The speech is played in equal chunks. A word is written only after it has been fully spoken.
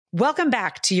Welcome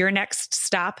back to Your Next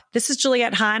Stop. This is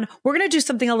Juliette Hahn. We're going to do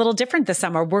something a little different this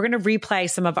summer. We're going to replay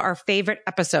some of our favorite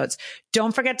episodes.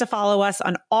 Don't forget to follow us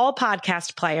on all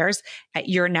podcast players at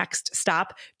Your Next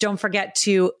Stop. Don't forget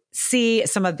to see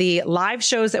some of the live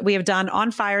shows that we have done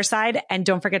on Fireside. And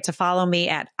don't forget to follow me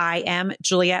at I am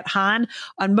Juliette Hahn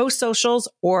on most socials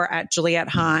or at Juliette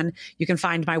Hahn. You can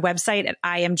find my website at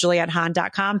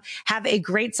IamJulietteHahn.com. Have a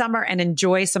great summer and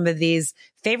enjoy some of these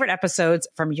favorite episodes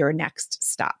from Your Next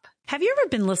Stop. Have you ever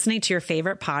been listening to your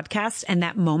favorite podcast and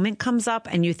that moment comes up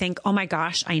and you think, oh my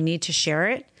gosh, I need to share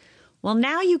it? Well,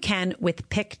 now you can with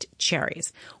Picked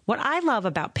Cherries. What I love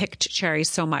about Picked Cherries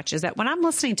so much is that when I'm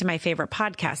listening to my favorite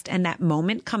podcast and that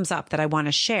moment comes up that I want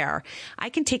to share, I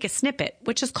can take a snippet,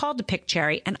 which is called a Picked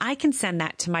Cherry, and I can send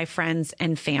that to my friends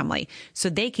and family so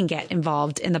they can get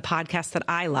involved in the podcast that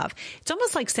I love. It's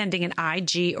almost like sending an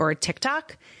IG or a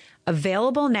TikTok.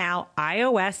 Available now,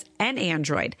 iOS and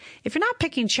Android. If you're not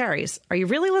picking cherries, are you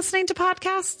really listening to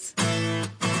podcasts?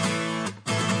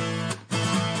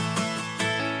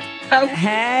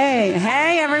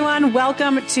 Hey, everyone.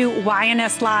 Welcome to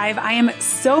YNS Live. I am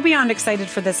so beyond excited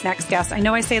for this next guest. I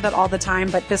know I say that all the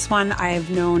time, but this one I've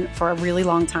known for a really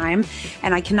long time.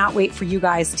 And I cannot wait for you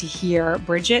guys to hear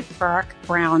Bridget Burke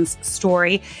Brown's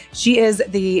story. She is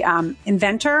the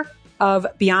inventor of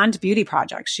Beyond Beauty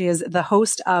Project. She is the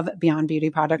host of Beyond Beauty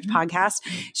Project podcast.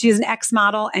 She is an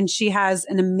ex-model and she has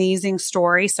an amazing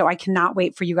story. So I cannot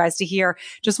wait for you guys to hear.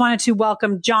 Just wanted to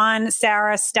welcome John,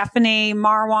 Sarah, Stephanie,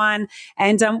 Marwan,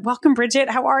 and welcome Bridget.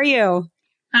 How are you?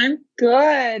 I'm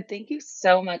good. Thank you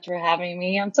so much for having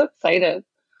me. I'm so excited.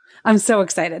 I'm so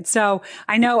excited. So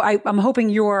I know I'm hoping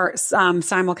your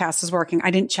simulcast is working. I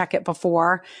didn't check it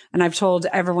before. And I've told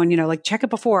everyone, check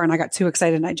it before. And I got too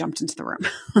excited and I jumped into the room.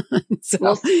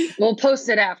 So we'll post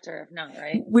it after, if not,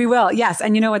 right? We will. Yes.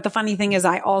 And you know what? The funny thing is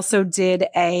I also did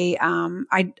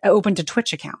I opened a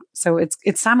Twitch account. So it's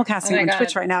simulcasting on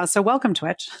Twitch right now. So welcome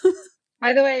Twitch.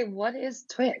 By the way, what is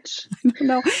Twitch? I don't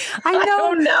know. I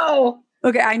don't know.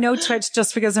 Okay, I know Twitch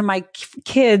just because of my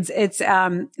kids. It's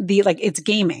it's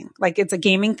gaming, like it's a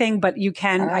gaming thing, but you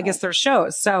can, I guess there's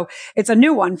shows. So it's a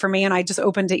new one for me, and I just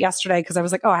opened it yesterday because I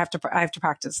was like, oh, I have to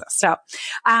practice this. So,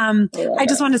 I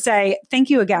just want to say thank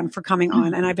you again for coming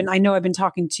on, and I know I've been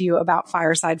talking to you about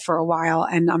Fireside for a while,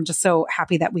 and I'm just so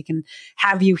happy that we can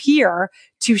have you here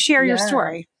to share your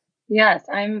story. Yes,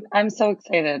 I'm so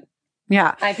excited.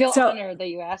 Yeah, I feel honored that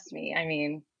you asked me. I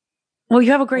mean. Well,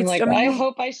 you have a great story. I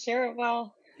hope I share it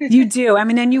well. You do. I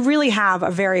mean, and you really have a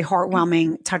very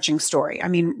heartwarming, touching story. I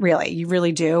mean, really, you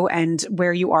really do. And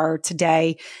where you are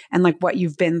today and like what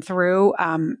you've been through,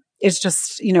 is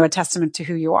just, a testament to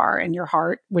who you are and your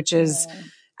heart, which is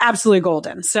absolutely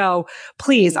golden. So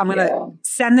please, I'm going to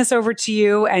send this over to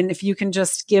you. And if you can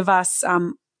just give us,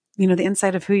 the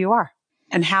insight of who you are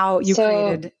and how you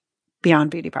created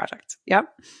Beyond Beauty Project. Yep.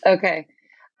 Okay.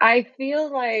 I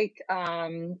feel like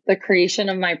the creation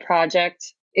of my project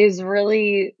is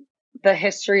really the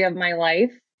history of my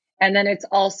life. And then it's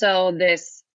also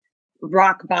this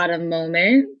rock bottom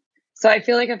moment. So I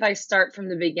feel like if I start from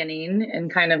the beginning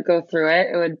and kind of go through it,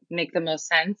 it would make the most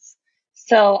sense.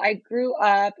 So I grew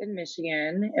up in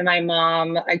Michigan and I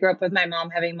grew up with my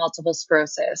mom having multiple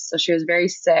sclerosis. So she was very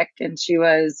sick and she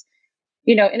was,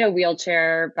 in a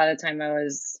wheelchair by the time I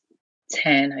was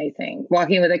 10, I think,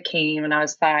 walking with a cane when I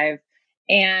was 5.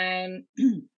 And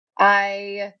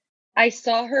I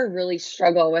saw her really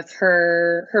struggle with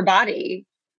her body,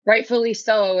 rightfully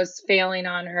so. It was failing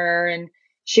on her and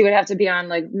she would have to be on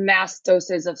like mass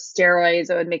doses of steroids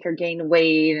that would make her gain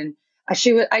weight. And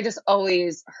I just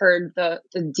always heard the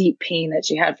deep pain that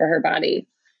she had for her body.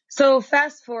 So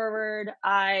fast forward,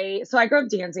 I grew up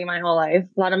dancing my whole life.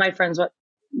 A lot of my friends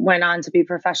went on to be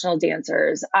professional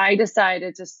dancers. I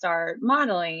decided to start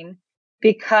modeling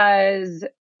because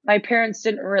my parents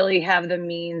didn't really have the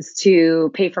means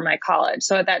to pay for my college.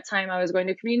 So at that time I was going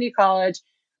to community college.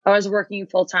 I was working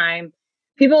full time.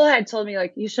 People had told me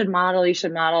like, you should model,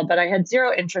 but I had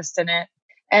zero interest in it.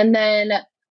 And then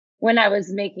when I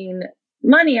was making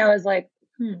money, I was like,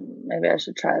 maybe I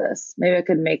should try this. Maybe I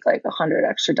could make like $100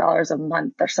 extra a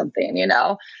month or something,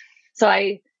 So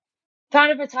I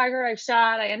found a photographer I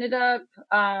shot. I ended up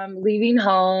leaving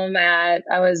home I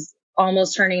was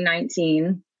almost turning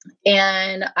 19.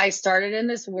 And I started in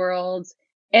this world.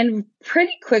 And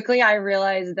pretty quickly, I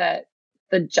realized that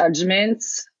the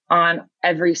judgments on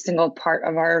every single part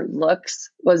of our looks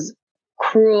was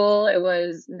cruel. It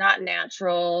was not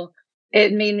natural.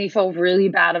 It made me feel really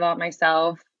bad about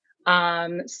myself. But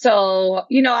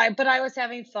I was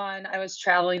having fun. I was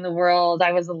traveling the world.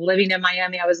 I was living in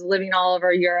Miami. I was living all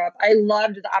over Europe. I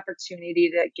loved the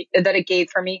opportunity that it gave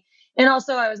for me. And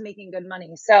also I was making good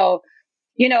money. So,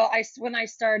 you know, when I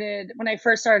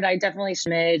first started, I definitely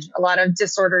image a lot of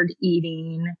disordered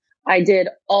eating. I did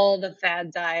all the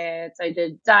fad diets. I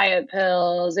did diet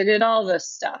pills. I did all this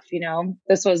stuff, you know.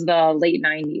 This was the late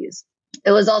 90s.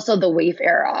 It was also the waif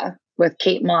era with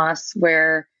Kate Moss,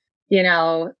 where, you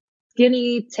know,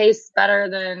 skinny tastes better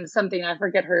than something. I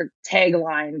forget her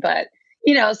tagline, but,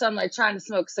 you know, so I'm like trying to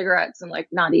smoke cigarettes and like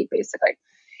not eat basically.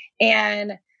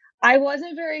 And I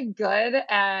wasn't very good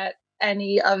at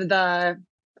any of the,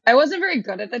 I wasn't very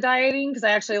good at the dieting because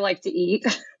I actually like to eat.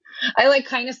 I like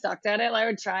kind of sucked at it. I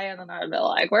would try and then I would be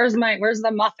like, where's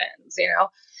the muffins, you know?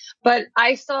 But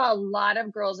I saw a lot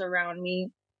of girls around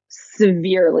me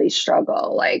severely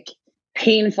struggle, like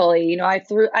painfully. You know,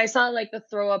 I saw like the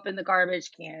throw up in the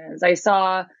garbage cans. I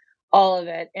saw all of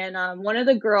it. And one of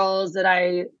the girls that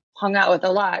I hung out with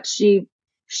a lot, she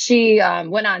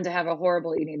went on to have a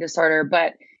horrible eating disorder,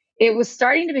 but it was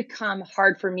starting to become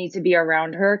hard for me to be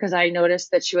around her because I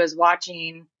noticed that she was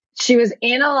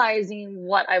analyzing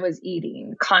what I was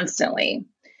eating constantly.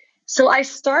 So I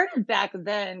started back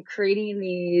then creating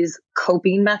these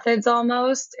coping methods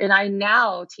almost, and I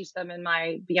now teach them in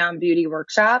my Beyond Beauty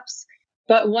workshops.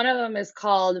 But one of them is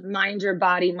called Mind Your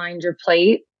Body, Mind Your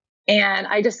Plate. And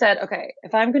I just said, okay,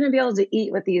 if I'm going to be able to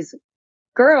eat with these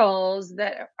girls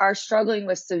that are struggling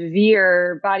with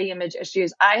severe body image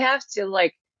issues, I have to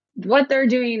like, what they're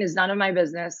doing is none of my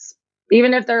business.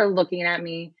 Even if they're looking at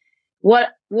me,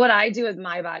 what I do with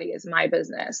my body is my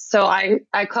business. So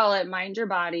I call it mind your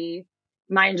body,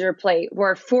 mind your plate.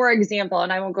 Where, for example,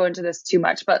 and I won't go into this too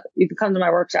much, but you can come to my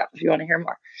workshop if you want to hear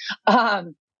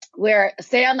more. Where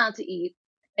say I'm out to eat,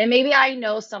 and maybe I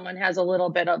know someone has a little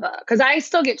bit of a, because I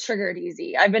still get triggered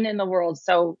easy. I've been in the world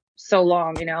so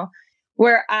long, you know,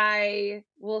 where I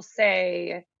will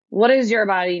say, what does your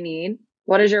body need?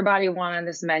 What does your body want on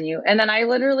this menu? And then I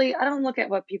don't look at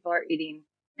what people are eating,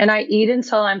 and I eat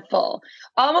until I'm full,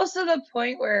 almost to the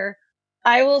point where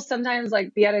I will sometimes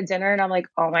like be at a dinner and I'm like,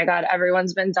 oh my God,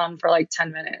 everyone's been done for like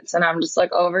 10 minutes. And I'm just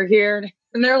like over here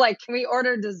and they're like, can we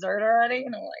order dessert already?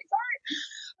 And I'm like,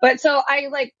 sorry. But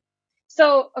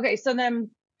okay. So then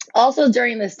also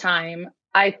during this time,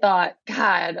 I thought,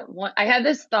 God, I had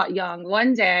this thought young.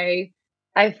 One day,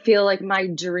 I feel like my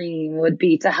dream would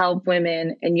be to help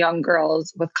women and young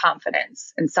girls with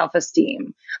confidence and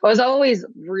self-esteem. I was always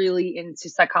really into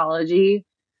psychology.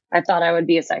 I thought I would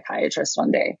be a psychiatrist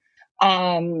one day.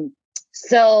 Um,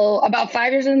 so about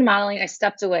 5 years into modeling, I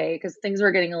stepped away because things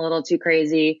were getting a little too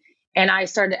crazy. And I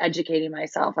started educating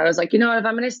myself. I was like, you know what, if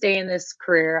I'm going to stay in this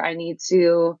career, I need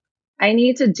to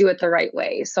do it the right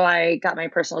way. So I got my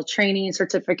personal training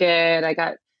certificate. I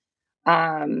got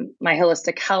my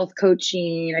holistic health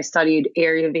coaching. I studied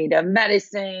Ayurveda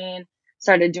medicine,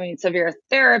 started doing severe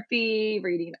therapy,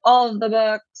 reading all of the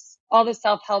books, all the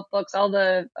self-help books, all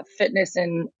the fitness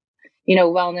and, you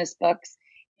know, wellness books.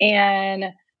 And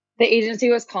the agency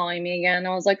was calling me again.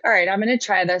 I was like, all right, I'm going to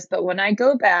try this. But when I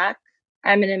go back,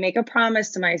 I'm going to make a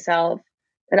promise to myself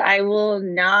that I will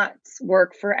not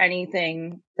work for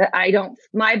anything that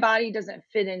my body doesn't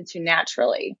fit into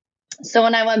naturally. So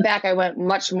when I went back, I went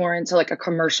much more into like a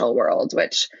commercial world,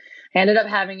 which I ended up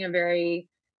having a very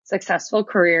successful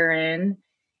career in.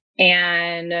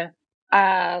 And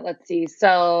let's see.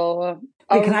 So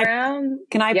Wait, around,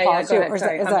 can I yeah, pause go you? ahead. Or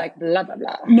Sorry. I'm like, blah, blah,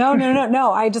 blah. No.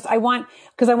 Because I want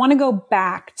to go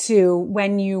back to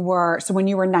when you were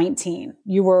 19,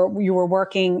 you were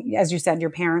working, as you said,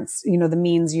 your parents, you know, the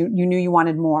means you knew you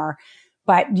wanted more,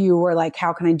 but you were like,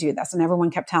 how can I do this? And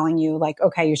everyone kept telling you like,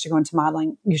 okay, you should go into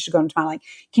modeling. You should go into modeling.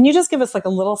 Can you just give us like a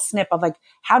little snip of like,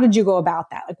 how did you go about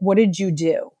that? Like, what did you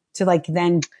do to like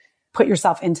then put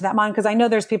yourself into that modeling? Because I know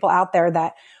there's people out there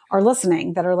that are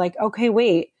listening that are like, okay,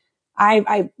 wait,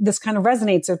 this kind of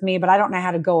resonates with me, but I don't know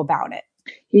how to go about it.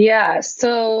 Yeah.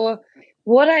 So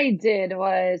what I did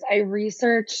was I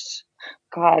researched,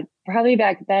 God, probably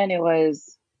back then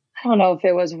I don't know if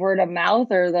it was word of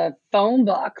mouth or the phone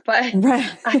book, but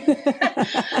Right.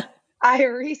 I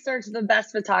researched the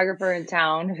best photographer in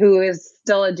town who is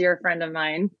still a dear friend of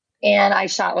mine. And I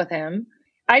shot with him.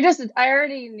 I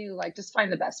already knew like, just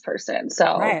find the best person.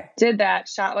 So Right. did that,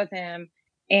 shot with him.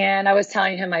 And I was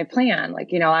telling him my plan,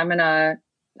 like, you know, I'm going to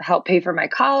help pay for my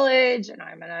college and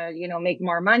I'm going to, you know, make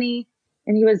more money.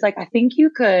 And he was like, I think you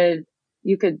could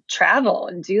travel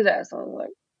and do this. I was like,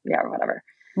 yeah, whatever.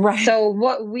 Right. So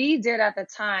what we did at the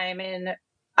time, and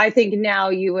I think now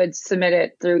you would submit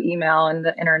it through email and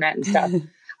the internet and stuff.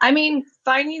 I mean,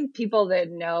 finding people that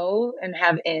know and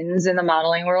have ins in the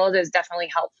modeling world is definitely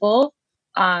helpful.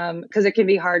 Cause it can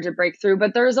be hard to break through,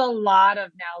 but there's a lot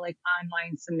of now like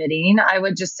online submitting. I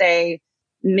would just say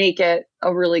make it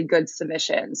a really good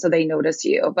submission so they notice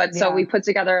you. But so we put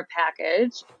together a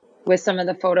package with some of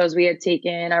the photos we had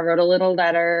taken. I wrote a little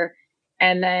letter,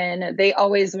 and then they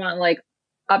always want like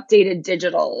updated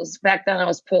digitals. Back then it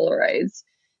was Polaroids.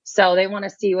 So they want to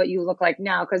see what you look like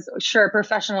now. Cause sure, a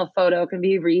professional photo can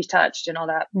be retouched and all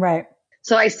that. Right.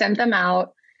 So I sent them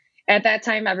out. At that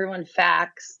time, everyone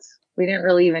faxed. We didn't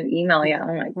really even email yet.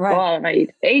 Oh my God, am I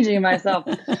aging myself?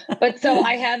 But so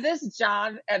I had this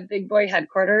job at Big Boy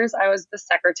headquarters. I was the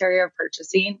secretary of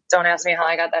purchasing. Don't ask me how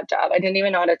I got that job. I didn't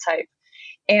even know how to type.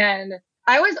 And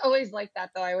I was always like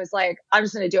that though. I was like, I'm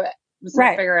just going to do it. I'm just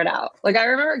going to figure it out. Like I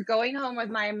remember going home with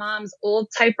my mom's old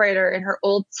typewriter and her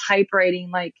old typewriting,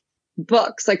 like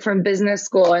books, like from business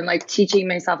school, and like teaching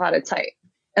myself how to type.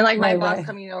 And like my boss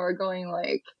coming over going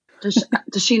like,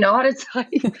 does she know how to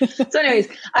type? So anyways,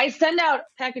 I send out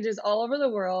packages all over the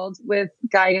world with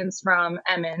guidance from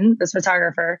Emin, this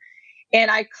photographer. And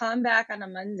I come back on a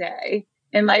Monday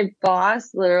and my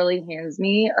boss literally hands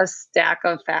me a stack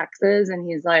of faxes. And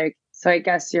he's like, so I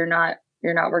guess you're not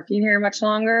working here much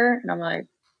longer. And I'm like,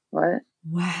 what?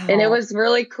 Wow. And it was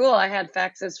really cool. I had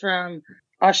faxes from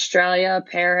Australia,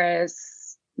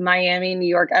 Paris, Miami, New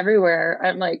York, everywhere.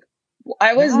 I'm like,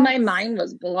 my mind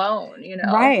was blown, you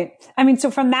know? Right. I mean, so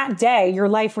from that day, your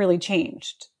life really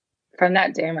changed. From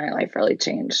that day, my life really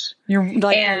changed. Your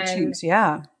life really changed.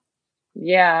 Yeah.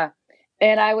 Yeah.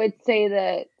 And I would say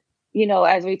that, you know,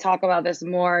 as we talk about this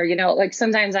more, you know, like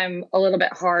sometimes I'm a little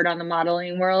bit hard on the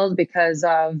modeling world because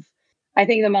I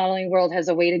think the modeling world has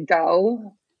a way to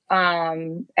go,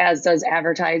 as does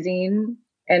advertising.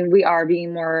 And we are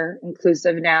being more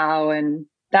inclusive now. And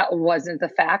that wasn't the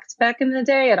fact back in the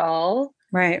day at all.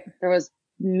 Right. There was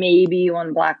maybe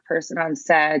one Black person on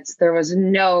sets. There was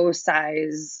no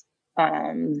size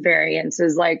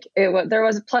variances. Like there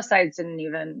was plus size didn't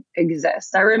even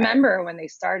exist. I remember when they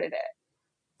started it.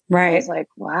 Right. I was like,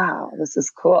 wow, this is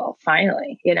cool.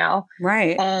 Finally, you know?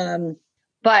 Right.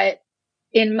 But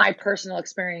in my personal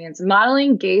experience,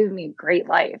 modeling gave me great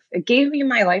life. It gave me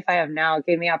my life I have now. It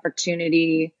gave me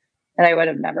opportunity that I would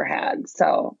have never had.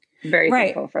 So I'm very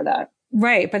thankful for that.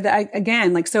 Right. But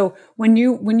again, like, so when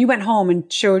you went home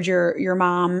and showed your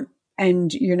mom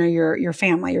and, you know, your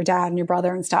family, your dad and your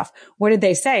brother and stuff, what did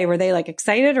they say? Were they like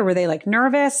excited or were they like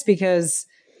nervous because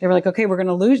they were like, okay, we're going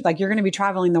to lose, like, you're going to be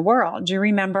traveling the world. Do you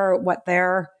remember what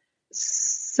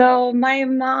So my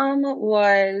mom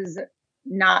was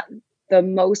not the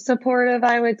most supportive,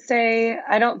 I would say.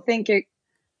 I don't think it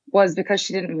was because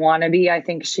she didn't want to be. I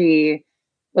think she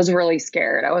was really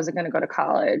scared. I wasn't going to go to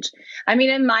college. I mean,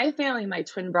 in my family, my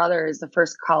twin brother is the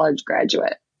first college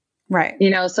graduate. Right. You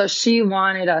know, so she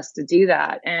wanted us to do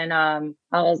that. And I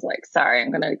was like, sorry, I'm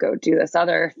going to go do this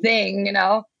other thing, you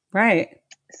know? Right.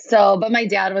 So, but my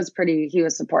dad was he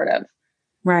was supportive.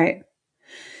 Right.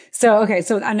 So, okay.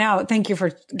 So now thank you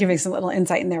for giving some little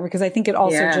insight in there, because I think it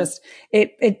also just,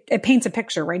 it paints a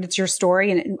picture, right? It's your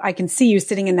story. And I can see you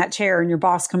sitting in that chair and your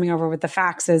boss coming over with the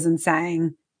faxes and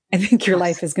saying, I think your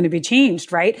life is going to be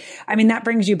changed, right? I mean, that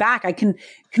brings you back. I can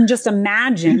just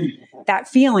imagine that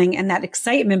feeling and that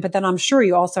excitement. But then I'm sure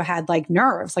you also had like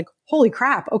nerves, like, holy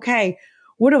crap. Okay.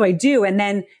 What do I do? And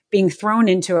then being thrown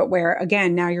into it where,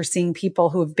 again, now you're seeing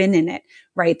people who have been in it,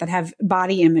 right? That have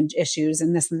body image issues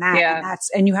and this and that. Yeah.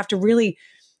 And you have to really,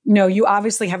 you know, you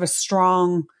obviously have a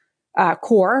strong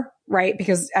core, right?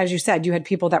 Because as you said, you had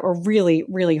people that were really,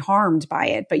 really harmed by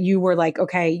it, but you were like,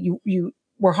 okay, you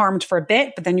were harmed for a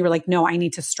bit, but then you were like, no, I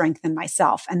need to strengthen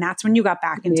myself. And that's when you got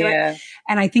back into it.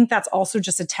 And I think that's also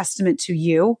just a testament to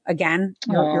you, again,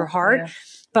 your heart,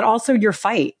 but also your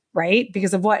fight, right?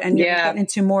 Because of what, and you're getting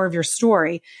into more of your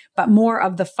story, but more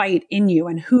of the fight in you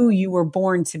and who you were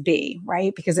born to be,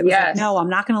 right? Because it was like, no, I'm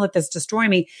not going to let this destroy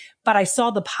me, but I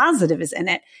saw the positive is in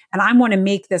it. And I want to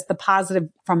make this the positive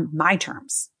from my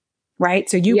terms, right?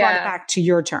 So you brought it back to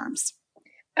your terms.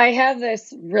 I have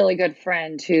this really good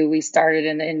friend who we started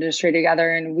in the industry together,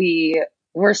 and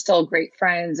we're still great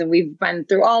friends, and we've been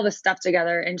through all this stuff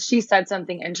together. And she said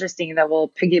something interesting that will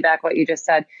piggyback what you just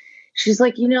said. She's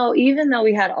like, you know, even though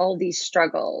we had all these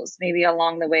struggles, maybe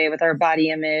along the way with our body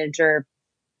image or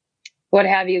what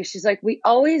have you, she's like, we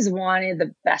always wanted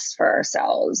the best for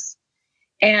ourselves.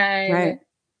 And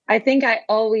I think I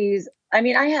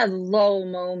had low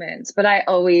moments, but I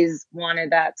always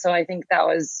wanted that. So I think that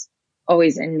was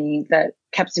always in me that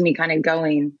kept me kind of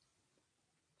going.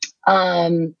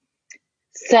 So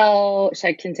should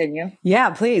I continue? Yeah,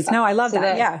 please. No, I love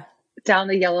that. Yeah. Down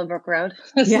the Yellowbrook Road.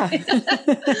 Yeah.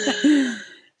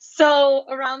 So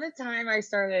around the time I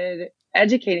started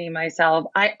educating myself,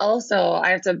 I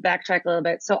have to backtrack a little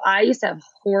bit. So I used to have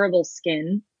horrible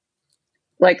skin,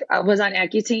 Like I was on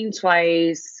Accutane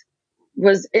twice,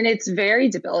 and it's very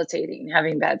debilitating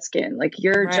having bad skin. Like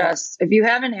you're Right. just, if you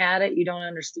haven't had it, you don't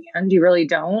understand. You really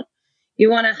don't. You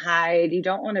want to hide. You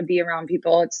don't want to be around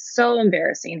people. It's so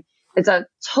embarrassing. It's a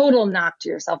total knock to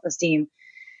your self-esteem.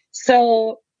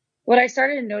 So what I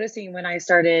started noticing when I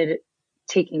started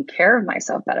taking care of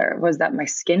myself better was that my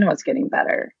skin was getting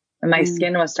better and my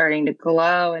skin was starting to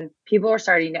glow and people were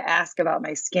starting to ask about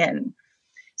my skin.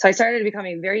 So I started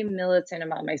becoming very militant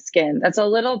about my skin. That's a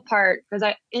little part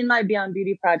because in my Beyond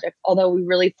Beauty project, although we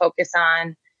really focus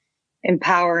on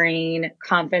empowering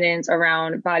confidence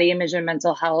around body image and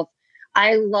mental health,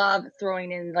 I love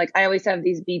throwing in, like, I always have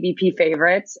these BBP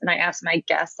favorites and I ask my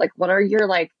guests, like, what are your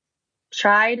like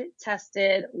tried,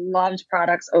 tested, loved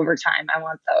products over time? I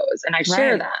want those. And I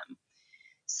share them.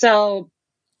 So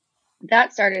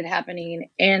that started happening.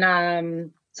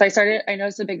 And so I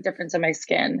noticed a big difference in my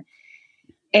skin.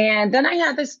 And then I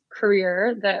had this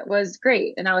career that was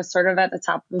great. And I was sort of at the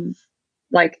top of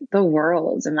like the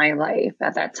world in my life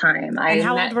at that time. And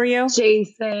how old were you?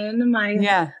 Jason.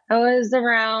 I was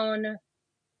around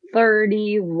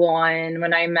 31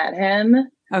 when I met him.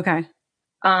 Okay.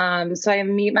 So I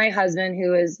meet my husband,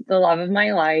 who is the love of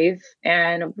my life.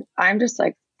 And I'm just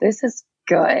like, this is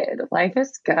good. Life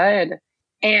is good.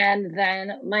 And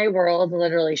then my world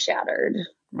literally shattered.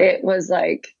 Right. It was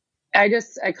like, I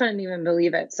couldn't even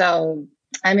believe it. So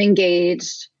I'm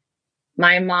engaged.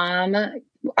 My mom,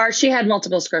 she had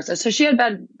multiple sclerosis. So she had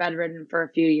been bedridden for a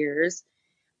few years,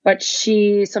 but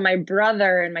so my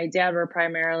brother and my dad were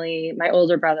my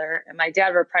older brother and my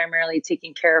dad were primarily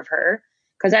taking care of her.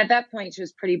 Cause at that point she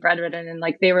was pretty bedridden and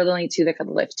like they were the only two that could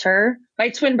lift her. My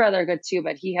twin brother could too,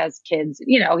 but he has kids,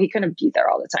 he couldn't be there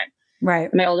all the time.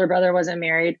 Right. My older brother wasn't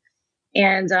married.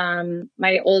 And,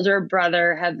 my older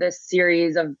brother had this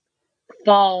series of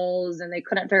falls and they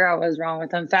couldn't figure out what was wrong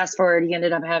with him. Fast forward, he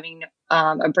ended up having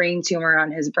a brain tumor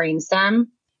on his brainstem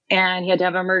and he had to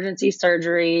have emergency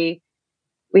surgery.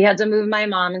 We had to move my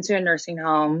mom into a nursing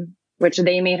home, which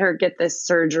they made her get this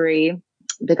surgery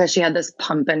because she had this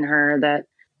pump in her that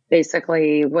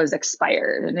basically was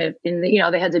expired and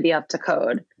they had to be up to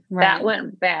code. Right. That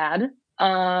went bad.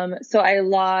 So I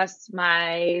lost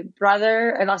my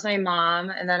brother, I lost my mom,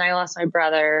 and then I lost my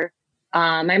brother.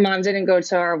 My mom didn't go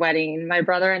to our wedding. My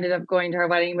brother ended up going to our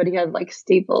wedding, but he had like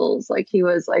staples, like he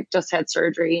was like just had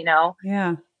surgery,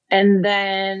 Yeah. And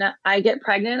then I get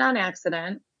pregnant on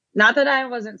accident. Not that I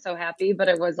wasn't so happy, but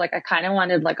it was like I kind of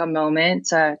wanted like a moment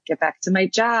to get back to my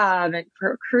job and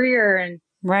career and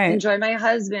enjoy my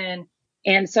husband.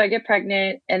 And so I get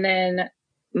pregnant and then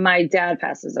my dad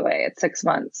passes away at 6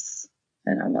 months.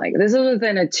 And I'm like, this is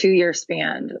within a 2-year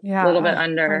span, a little bit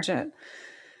under. Budget.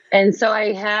 And so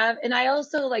I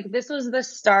also like, this was the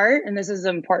start, and this is the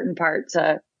important part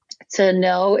to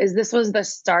know, is this was the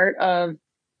start of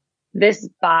this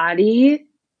body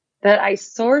that I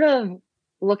sort of,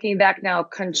 looking back now,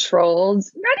 controlled.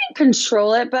 I didn't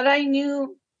control it, but I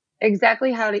knew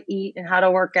exactly how to eat and how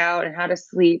to work out and how to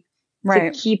sleep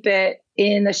to keep it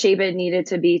in the shape it needed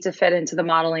to be to fit into the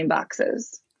modeling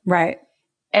boxes. Right.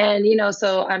 And,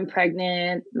 so I'm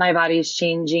pregnant, my body's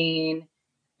changing.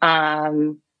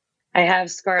 I have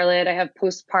scarlet, I have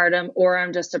postpartum, or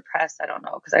I'm just depressed. I don't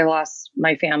know, because I lost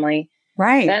my family.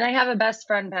 Right. Then I have a best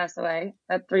friend pass away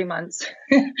at 3 months.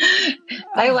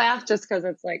 I laugh just because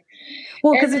it's like,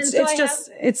 well, because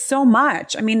it's so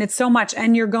much. I mean, it's so much.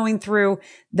 And you're going through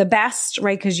the best,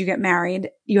 right? Because you get married,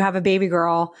 you have a baby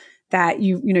girl that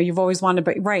you've always wanted,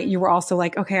 but you were also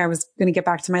like, okay, I was going to get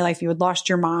back to my life. You had lost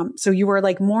your mom. So you were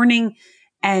like mourning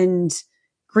and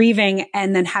grieving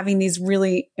and then having these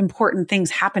really important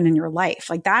things happen in your life.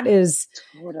 Like that is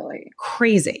totally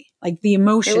crazy. Like the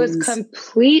emotions. It was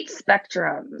complete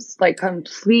spectrums, like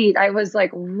complete. I was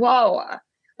like, whoa,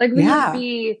 like we would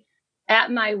be I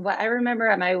remember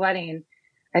at my wedding,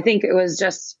 I think it was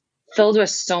just filled with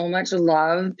so much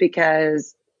love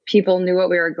because people knew what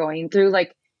we were going through.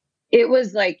 Like it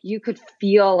was like, you could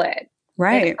feel it.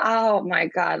 Right. And, oh my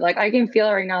God. Like I can feel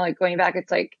it right now, like going back,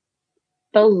 it's like,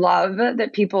 the love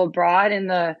that people brought and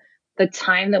the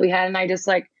time that we had. And I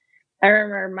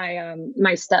remember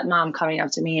my stepmom coming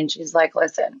up to me and she's like,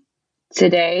 listen,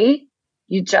 today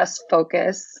you just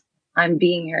focus on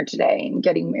being here today and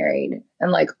getting married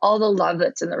and like all the love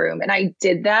that's in the room. And I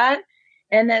did that.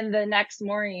 And then the next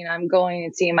morning I'm going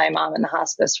and seeing my mom in the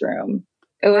hospice room.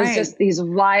 It was just these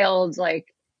wild, like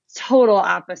total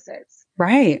opposites.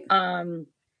 Right.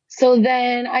 So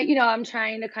then I'm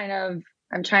trying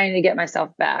to get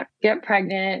myself back, get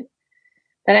pregnant.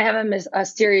 And I have a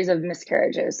series of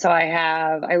miscarriages. So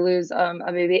I lose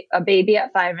a baby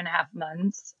at 5.5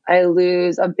 months. I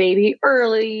lose a baby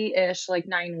early-ish, like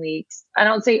 9 weeks. I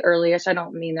don't say early-ish. I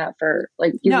don't mean that for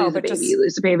like you lose a baby, you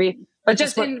lose a baby, but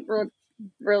just in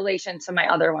relation to my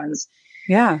other ones.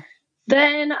 Yeah.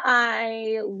 Then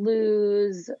I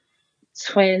lose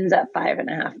twins at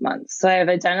 5.5 months. So I have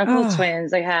identical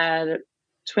twins. I had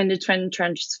twin to twin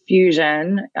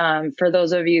transfusion. For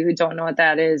those of you who don't know what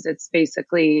that is, it's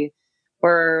basically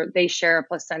where they share a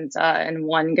placenta and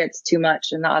one gets too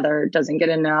much and the other doesn't get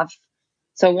enough.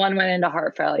 So one went into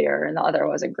heart failure and the other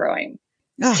wasn't growing.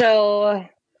 So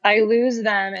I lose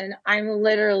them and I'm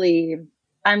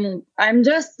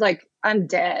just like, I'm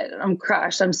dead. I'm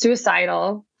crushed. I'm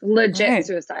suicidal, legit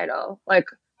suicidal. Like,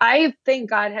 I think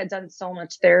God had done so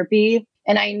much therapy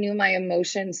and I knew my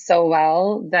emotions so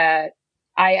well that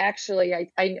I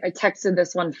texted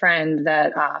this one friend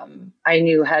that I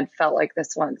knew had felt like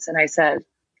this once. And I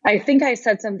think I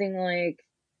said something like,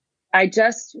 I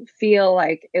just feel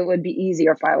like it would be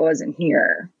easier if I wasn't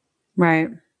here. Right.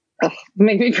 Ugh,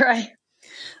 make me cry.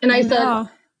 And I said,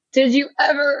 did you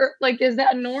ever, like, is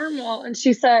that normal? And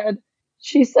she said,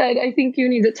 I think you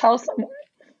need to tell someone.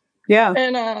 Yeah.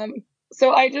 And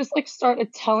so I just like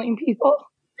started telling people.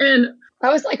 And I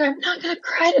was like, I'm not going to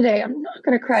cry today. I'm not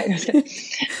going to cry.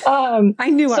 I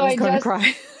knew I was going to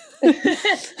cry.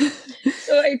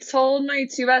 So I told my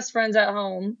two best friends at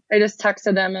home. I just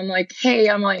texted them. I'm like, hey,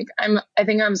 I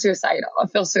think I'm suicidal. I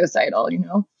feel suicidal, you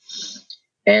know?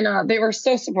 And they were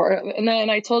so supportive. And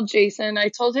then I told Jason, I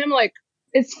told him, like,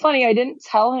 it's funny. I didn't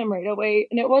tell him right away.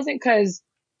 And it wasn't because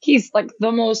he's like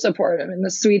the most supportive and the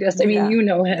sweetest. I mean, you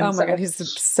know him. Oh my God.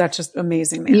 He's such an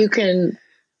amazing man. You can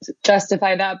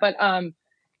justify that. But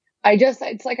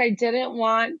it's like, I didn't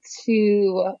want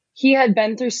to, he had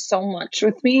been through so much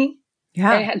with me.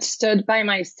 Yeah. And had stood by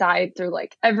my side through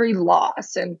like every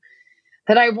loss and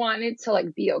that I wanted to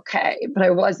like be okay, but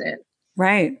I wasn't.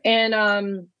 Right.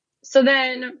 And, so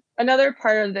then another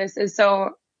part of this is,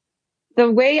 so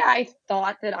the way I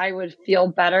thought that I would feel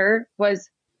better was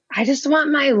I just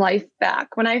want my life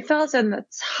back. When I felt in the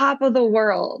top of the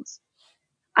world,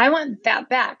 I want that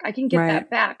back. I can get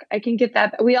that back. I can get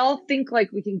that. We all think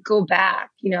like we can go back,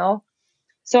 you know?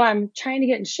 So I'm trying to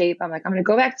get in shape. I'm like, I'm going to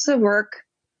go back to work.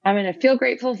 I'm going to feel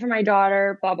grateful for my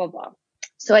daughter, blah, blah, blah.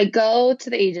 So I go to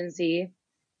the agency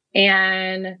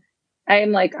and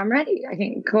I'm like, I'm ready. I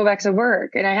can go back to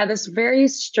work. And I had this very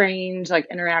strange like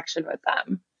interaction with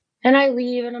them. And I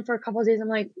leave and for a couple of days, I'm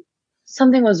like,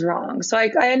 something was wrong. So I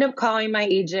end up calling my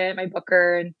agent, my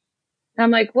booker, and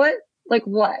I'm like, what? Like,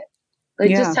 what?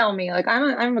 Like, just tell me. Like,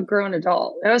 I'm a grown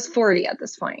adult. I was 40 at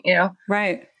this point, you know?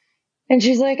 Right. And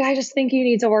she's like, I just think you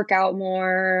need to work out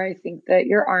more. I think that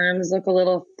your arms look a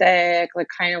little thick, like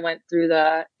kind of went through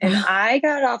and I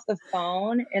got off the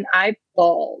phone and I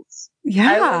bawled.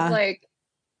 Yeah.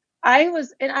 I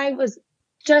was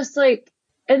just like,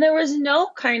 and there was no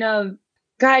kind of,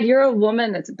 God, you're a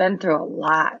woman that's been through a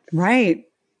lot. Right.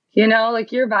 You know,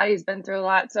 like your body's been through a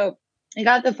lot. So I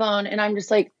got the phone and I'm just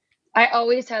like, I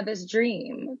always had this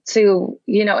dream to,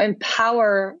 you know,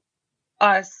 empower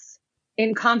us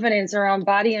in confidence around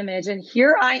body image. And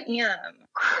here I am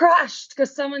crushed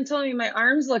because someone told me my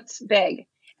arms looked big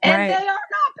and they are not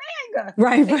big.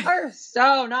 Right. They are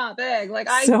so not big. Like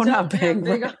I so don't not big, have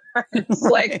big arms.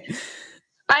 Like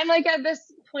I'm like at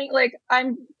this point, like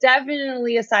I'm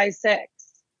definitely a size 6.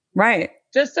 Right.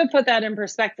 Just to put that in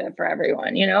perspective for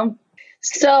everyone, you know?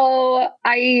 So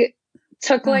I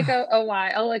took like a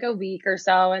while, like a week or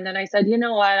so. And then I said, you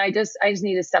know what? I just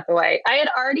need to step away. I had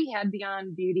already had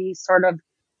Beyond Beauty sort of,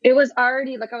 it was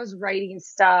already like I was writing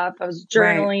stuff. I was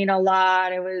journaling a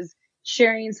lot. I was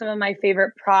sharing some of my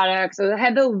favorite products. So I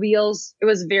had the wheels. It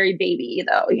was very baby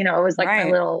though, you know, it was like my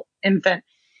little infant.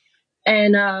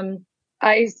 And,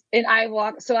 I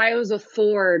walked, so I was with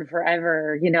Ford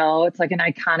forever, you know, it's like an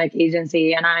iconic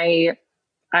agency. And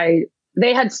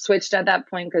they had switched at that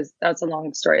point because that's a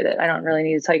long story that I don't really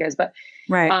need to tell you guys, but,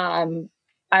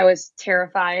 I was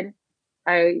terrified.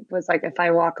 I was like, if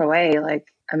I walk away, like,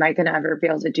 am I going to ever be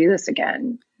able to do this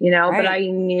again? You know, but I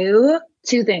knew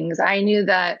 2 things. I knew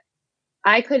that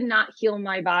I could not heal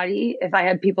my body if I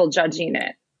had people judging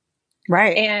it.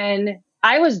 Right. And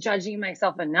I was judging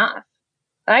myself enough.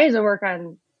 I had to work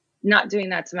on not doing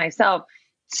that to myself.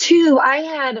 2, I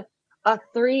had a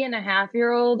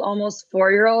 3.5-year-old, almost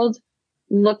 4-year-old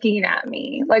looking at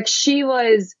me. Like she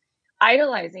was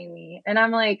idolizing me. And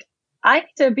I'm like, I need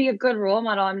to be a good role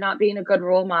model. I'm not being a good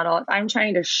role model. If I'm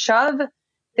trying to shove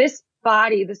this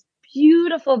body, this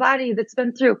beautiful body that's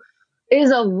been through,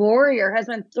 is a warrior, has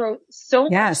been through so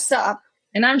much stuff.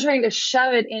 and I'm trying to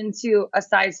shove it into a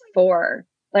size 4.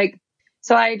 Like,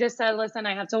 so I just said, listen,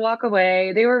 I have to walk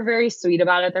away. They were very sweet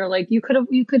about it. They're like, you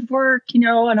could work,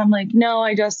 and I'm like, no,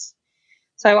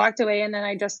 so I walked away, and then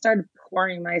I just started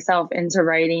pouring myself into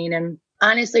writing. And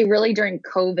honestly, really during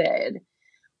COVID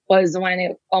was when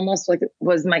it almost like it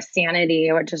was my sanity.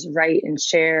 I would just write and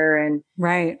share. And,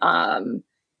 Right.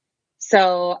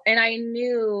 so, and I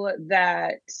knew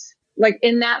that like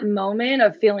in that moment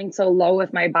of feeling so low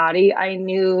with my body, I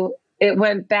knew it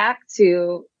went back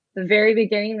to the very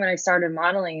beginning when I started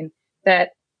modeling,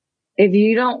 that if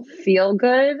you don't feel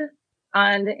good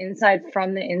on the inside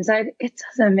from the inside, it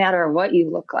doesn't matter what you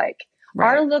look like.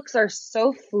 Right. Our looks are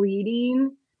so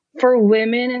fleeting for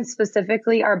women, and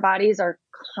specifically our bodies are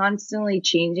constantly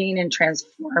changing and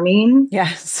transforming.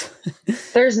 Yes.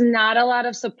 There's not a lot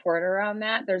of support around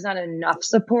that. There's not enough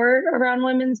support around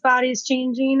women's bodies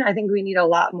changing. I think we need a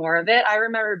lot more of it. I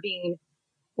remember being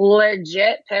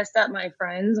legit pissed at my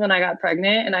friends when I got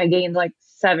pregnant and I gained like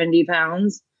 70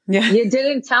 pounds. Yeah. You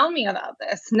didn't tell me about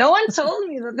this. No one told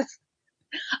me that this.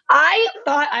 I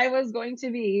thought I was going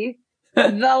to be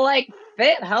the like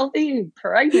fit, healthy,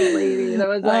 pregnant lady that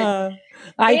was like,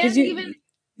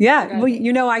 yeah.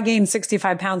 Well, I gained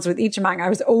 65 pounds with each of mine. I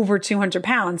was over 200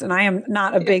 pounds and I am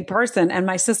not a big person. And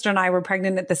my sister and I were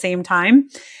pregnant at the same time.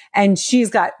 And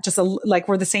she's got just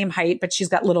we're the same height, but she's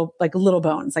got little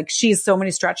bones. Like she's so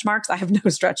many stretch marks. I have no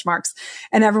stretch marks.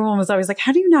 And everyone was always like,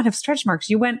 how do you not have stretch marks?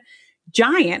 You went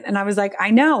giant. And I was like, I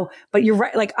know, but you're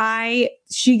right. Like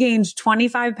she gained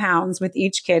 25 pounds with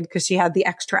each kid because she had the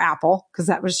extra apple. Cause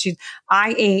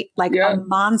I ate like a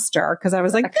monster because I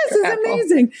was like, extra this is apple.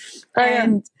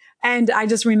 Amazing. And I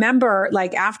just remember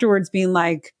like afterwards being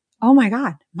like, oh my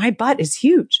God, my butt is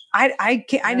huge. I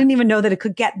didn't even know that it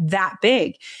could get that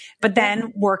big, but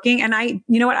then working and I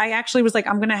actually was like,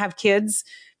 I'm going to have kids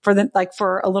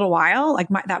for a little while. Like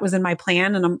that was in my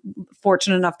plan. And I'm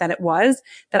fortunate enough that it was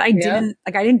that I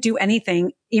didn't do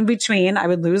anything in between. I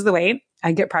would lose the weight.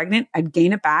 I'd get pregnant. I'd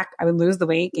gain it back. I would lose the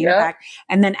weight, gain it back.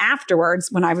 And then afterwards,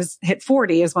 when I was hit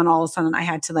 40 is when all of a sudden I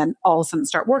had to then all of a sudden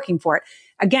start working for it.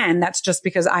 Again, that's just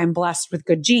because I'm blessed with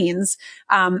good genes.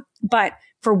 But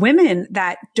for women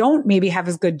that don't maybe have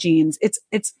as good genes,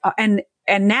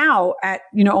 and now at,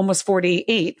 almost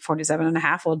 47 and a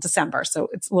half, well, December. So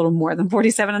it's a little more than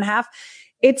 47 and a half.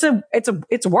 It's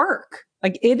work.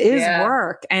 Like it is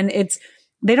work, and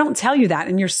they don't tell you that.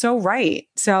 And you're so right.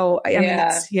 So I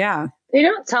mean, they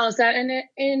don't tell us that.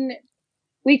 And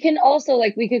we can also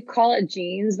we could call it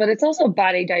genes, but it's also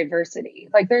body diversity.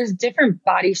 Like there's different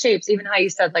body shapes, even how you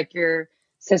said, like your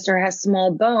sister has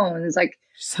small bones, like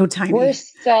so tiny. We're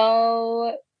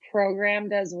so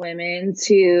programmed as women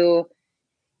to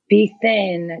be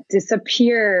thin,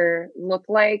 disappear, look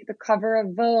like the cover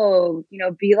of Vogue,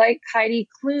 be like Heidi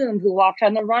Klum, who walked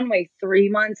on the runway 3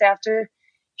 months after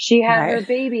she had her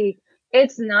baby.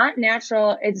 It's not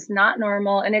natural. It's not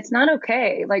normal. And it's not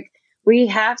okay. Like we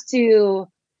have to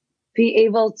be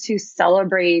able to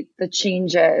celebrate the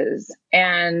changes.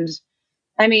 And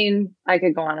I mean, I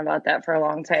could go on about that for a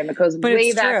long time. It goes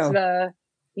way back to the,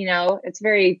 it's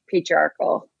very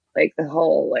patriarchal, like the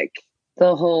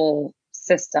whole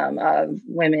system of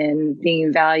women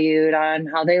being valued on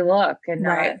how they look and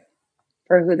not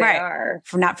for who they are.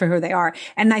 Not for who they are.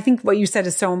 And I think what you said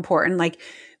is so important.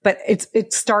 But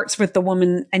it starts with the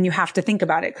woman, and you have to think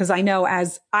about it. Cause I know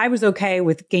as I was okay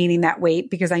with gaining that weight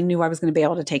because I knew I was going to be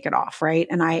able to take it off. Right.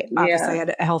 And I obviously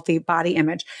had a healthy body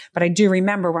image, but I do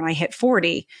remember when I hit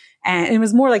 40 and it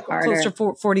was more like close to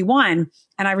 41.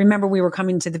 And I remember we were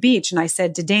coming to the beach and I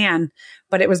said to Dan,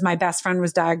 but it was my best friend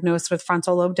was diagnosed with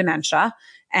frontal lobe dementia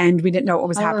and we didn't know what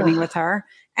was happening with her.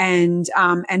 And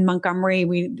Montgomery,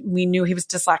 we knew he was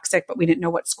dyslexic, but we didn't know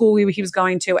what school he was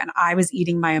going to. And I was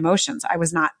eating my emotions. I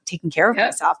was not taking care of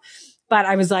myself. But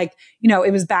I was like,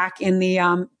 it was back in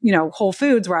the, Whole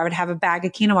Foods where I would have a bag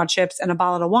of quinoa chips and a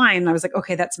bottle of wine. And I was like,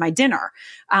 okay, that's my dinner.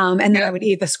 And then I would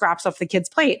eat the scraps off the kid's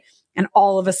plate. And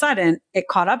all of a sudden it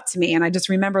caught up to me. And I just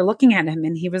remember looking at him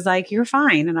and he was like, you're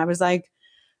fine. And I was like,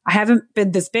 I haven't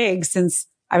been this big since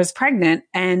I was pregnant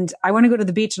and I want to go to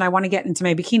the beach and I want to get into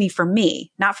my bikini for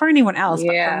me, not for anyone else,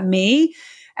 but for me.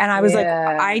 And I was like,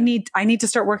 I need to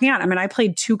start working out. I mean, I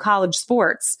played 2 college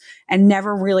sports and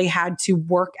never really had to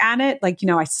work at it. Like,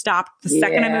 I stopped the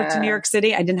second I moved to New York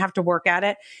City. I didn't have to work at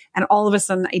it. And all of a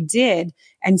sudden I did.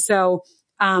 And so,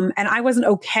 and I wasn't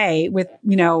okay with,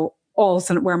 all of a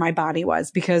sudden where my body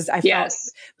was because I felt,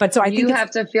 but so I think you have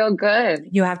to feel good.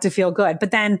 You have to feel good.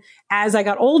 But then as I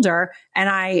got older and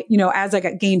as I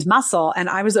gained muscle and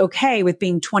I was okay with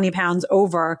being 20 pounds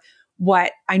over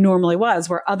what I normally was,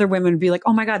 where other women would be like,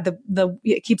 oh my God,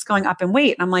 it keeps going up in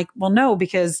weight. And I'm like, well, no,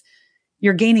 because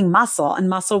you're gaining muscle and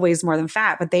muscle weighs more than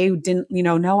fat, but they didn't,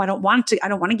 no, I don't want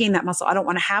to gain that muscle. I don't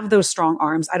want to have those strong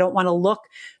arms. I don't want to look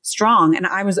strong. And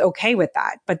I was okay with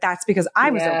that, but that's because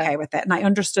I was okay with it. And I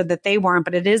understood that they weren't,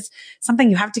 but it is something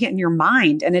you have to get in your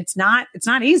mind. And it's not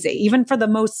easy, even for the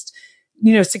most,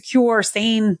 secure,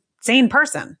 sane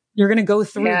person. You're going to go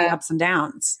through the ups and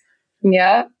downs.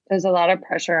 Yeah. There's a lot of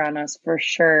pressure on us for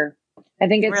sure. I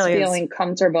think it's really feeling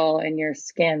comfortable in your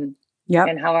skin. Yep.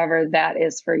 And however that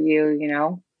is for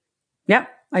you, Yep.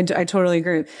 I totally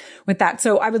agree with that.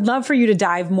 So I would love for you to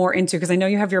dive more into, because I know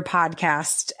you have your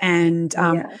podcast and,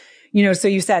 so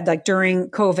you said like during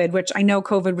COVID, which I know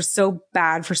COVID was so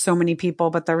bad for so many people,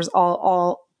 but there was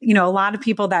all, a lot of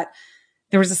people that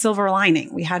there was a silver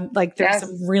lining. We had there's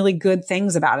some really good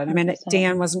things about it. I mean,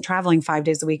 Dan wasn't traveling 5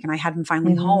 days a week and I had him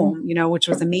finally home, which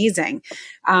was amazing.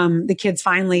 The kids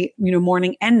finally,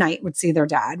 morning and night would see their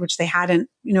dad, which they hadn't,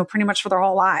 pretty much for their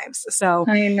whole lives. So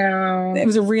I know it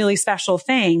was a really special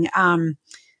thing.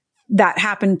 That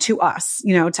happened to us,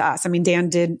 to us. I mean, Dan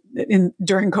did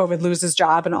during COVID lose his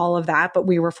job and all of that, but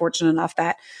we were fortunate enough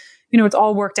that, it's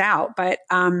all worked out. But,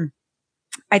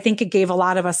 I think it gave a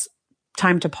lot of us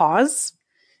time to pause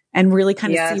and really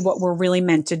kind of see what we're really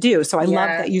meant to do. So I love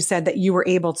that you said that you were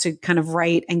able to kind of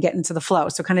write and get into the flow.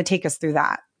 So kind of take us through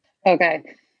that. Okay.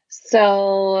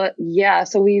 So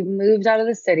we moved out of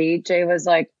the city. Jay was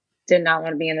did not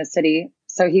want to be in the city.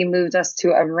 So he moved us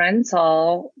to a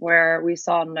rental where we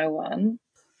saw no one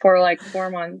for 4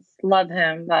 months. Love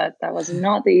him, but that was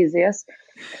not the easiest.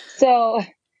 So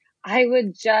I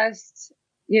would just,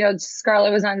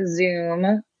 Scarlett was on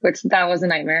Zoom, which that was a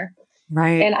nightmare.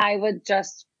 Right. And I would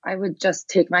just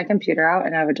take my computer out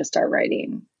and I would just start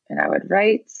writing, and I would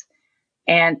write.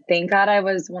 And thank God I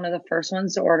was one of the first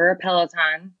ones to order a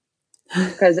Peloton,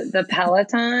 because the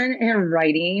Peloton and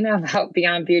writing about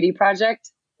Beyond Beauty Project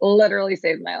literally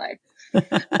saved my life.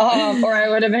 Or I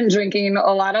would have been drinking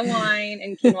a lot of wine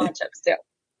and quinoa chips too.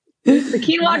 The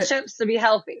quinoa chips to be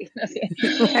healthy.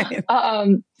 Right.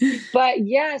 But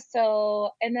yeah,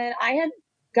 so, and then I had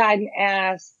gotten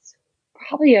asked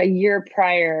probably a year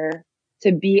prior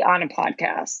to be on a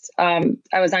podcast.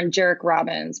 I was on Jarek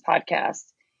Robbins' podcast.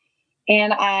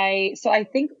 And I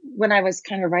think when I was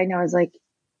kind of writing, I was like,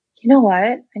 you know what?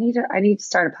 I need to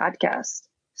start a podcast.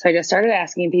 So I just started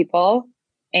asking people.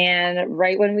 And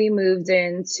right when we moved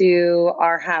into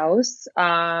our house,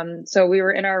 so we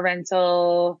were in our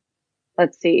rental,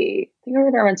 let's see, I think we were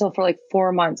in our rental for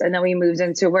 4 months. And then we moved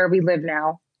into where we live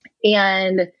now.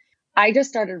 And I just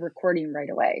started recording right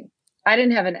away. I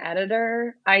didn't have an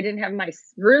editor. I didn't have my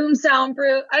room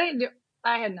soundproof. I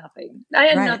had nothing. I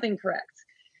had nothing correct.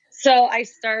 So I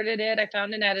started it. I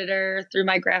found an editor through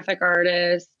my graphic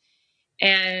artist.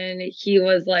 And he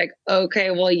was like, okay,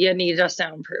 well, you need a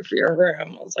soundproof your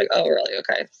room. I was like, oh, really?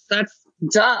 Okay. That's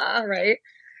duh, right?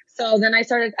 So then I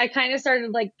kind of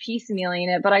started piecemealing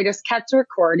it, but I just kept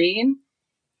recording.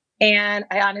 And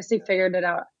I honestly figured it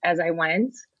out as I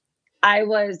went. I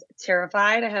was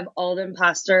terrified. I have all the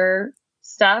imposter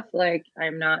stuff.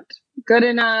 I'm not good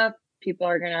enough. People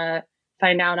are going to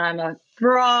find out I'm a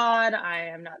fraud. I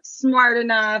am not smart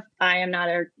enough. I am not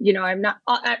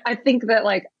I think that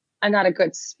I'm not a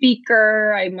good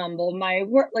speaker. I mumble my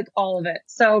word, all of it.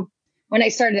 So when I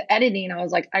started editing, I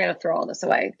was like, I got to throw all this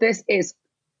away. This is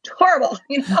horrible,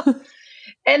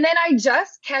 And then I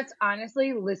just kept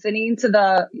honestly listening to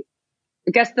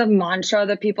the mantra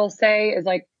that people say is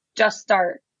just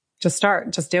start. Just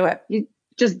start. Just do it. You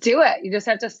just do it. You just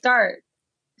have to start.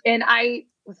 And I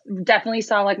definitely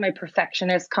saw my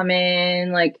perfectionist come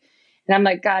in, and I'm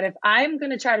like, God, if I'm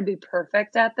going to try to be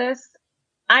perfect at this,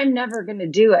 I'm never going to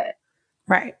do it.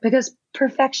 Right. Because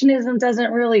perfectionism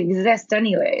doesn't really exist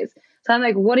anyways. So I'm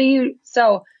like,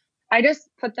 so I just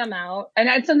put them out.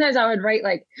 And sometimes I would write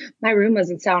my room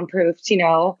wasn't soundproofed,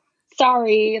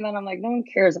 sorry. And then I'm like, no one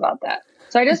cares about that.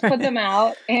 So I just put them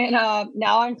out, and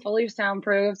now I'm fully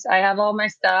soundproofed. I have all my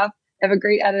stuff. I have a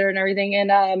great editor and everything.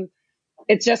 And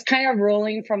it's just kind of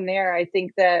rolling from there. I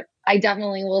think that I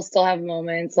definitely will still have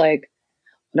moments what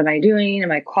am I doing?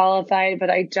 Am I qualified? But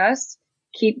I just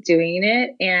keep doing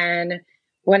it. And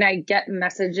when I get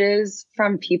messages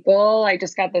from people, I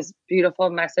just got this beautiful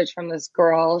message from this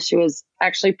girl. She was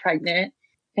actually pregnant.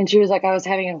 And she was like, I was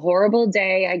having a horrible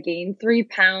day. I gained 3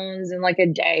 pounds in a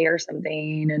day or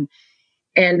something.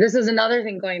 And this is another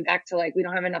thing going back to we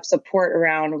don't have enough support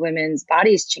around women's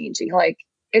bodies changing.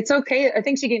 It's okay. I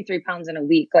think she gained 3 pounds in a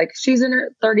week. She's in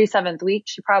her 37th week.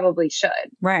 She probably should.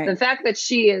 Right. The fact that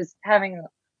she is having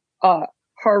a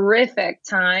horrific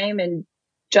time and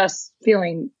just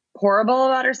feeling horrible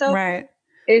about herself Right.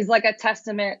 is like a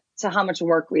testament to how much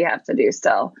work we have to do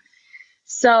still.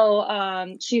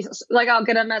 So, she's like, I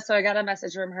got a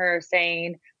message from her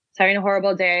saying, having a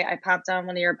horrible day. I popped on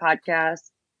one of your podcasts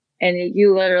and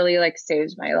you literally like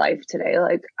saved my life today.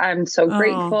 Like, I'm so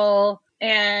grateful.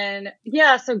 And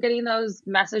yeah, so getting those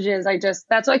messages,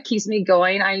 that's what keeps me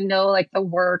going. I know like the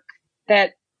work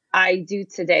that I do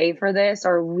today for this,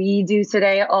 or we do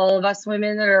today, all of us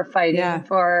women that are fighting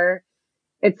for,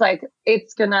 it's like,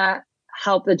 it's going to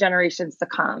help the generations to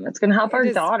come. It's going to help our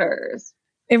daughters.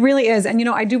 It really is. And,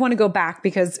 I do want to go back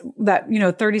because that,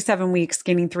 37 weeks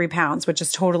gaining 3 pounds, which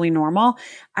is totally normal.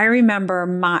 I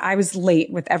remember I was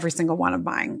late with every single one of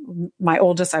mine. My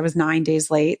oldest, I was 9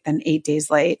 days late, then 8 days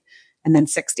late, and then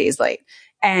 6 days late.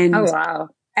 And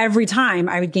every time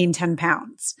I would gain 10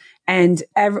 pounds. And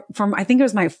I think it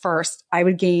was my first, I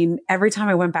would gain, every time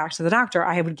I went back to the doctor,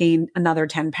 I would gain another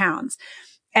 10 pounds.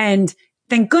 And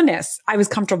thank goodness I was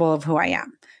comfortable of who I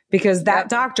am. Because that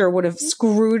doctor would have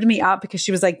screwed me up because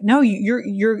she was like, no,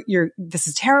 this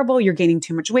is terrible. You're gaining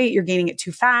too much weight. You're gaining it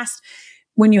too fast.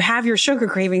 When you have your sugar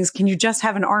cravings, can you just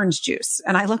have an orange juice?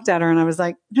 And I looked at her and I was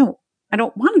like, no, I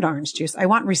don't want an orange juice. I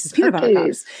want Reese's peanut butter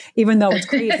cups, even though it's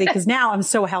crazy. Cause now I'm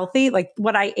so healthy. Like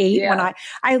what I ate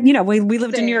when we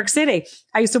lived in New York City,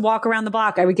 I used to walk around the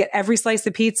block. I would get every slice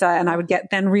of pizza and I would get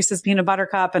then Reese's peanut butter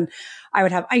cup and I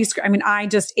would have ice cream. I mean, I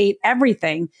just ate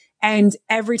everything. And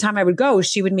every time I would go,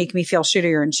 she would make me feel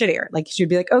shittier and shittier. Like she'd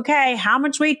be like, okay, how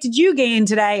much weight did you gain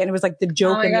today? And it was like the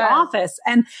joke in the office.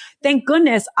 And thank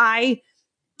goodness I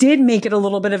did make it a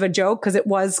little bit of a joke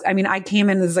because I came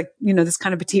in as like, this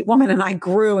kind of petite woman and I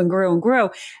grew and grew and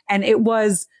grew. And it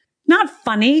was not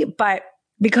funny, but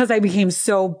because I became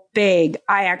so big,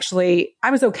 I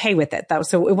was okay with it though.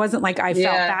 So it wasn't like I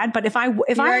felt bad, but they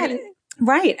didn't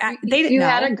know. You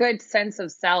had a good sense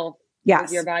of self. Yes.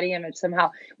 With your body image somehow.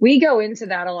 We go into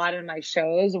that a lot in my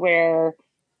shows where,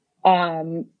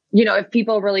 if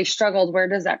people really struggled, where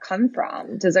does that come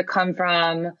from? Does it come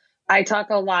from, I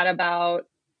talk a lot about,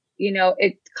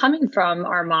 it coming from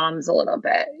our moms a little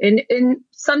bit and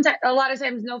sometimes, a lot of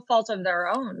times no fault of their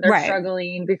own. They're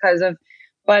struggling because of,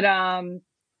 but,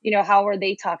 how are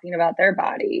they talking about their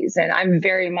bodies? And I'm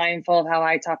very mindful of how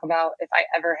I talk about if I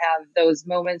ever have those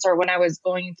moments or when I was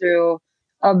going through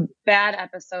a bad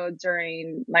episode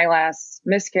during my last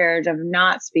miscarriage of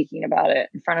not speaking about it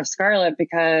in front of Scarlett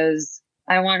because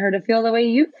I want her to feel the way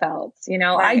you felt.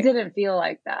 I didn't feel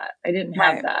like that. I didn't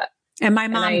have that. And my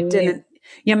mom didn't.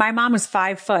 Yeah. My mom was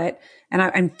 5 foot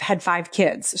and had 5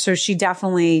 kids. So she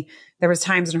definitely, there was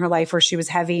times in her life where she was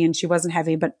heavy and she wasn't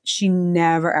heavy, but she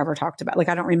never ever talked about, like,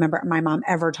 I don't remember my mom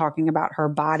ever talking about her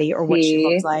body or what she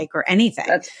looked like or anything.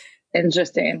 That's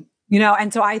interesting.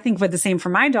 And so I think the same for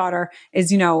my daughter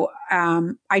is,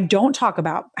 I don't talk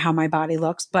about how my body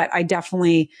looks, but I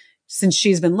definitely, since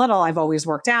she's been little, I've always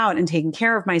worked out and taken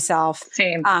care of myself.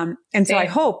 Same. So I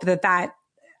hope that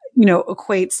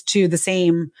equates to the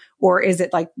same, or is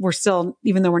it like we're still,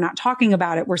 even though we're not talking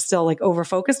about it, we're still like over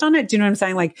focused on it. Do you know what I'm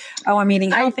saying? Like, oh, I'm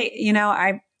eating healthy, you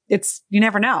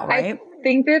never know, right? I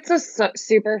think it's a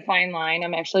super fine line.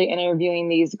 I'm actually interviewing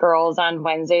these girls on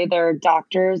Wednesday. They're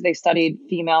doctors. They studied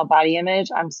female body image.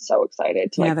 I'm so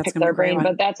excited to pick their brain,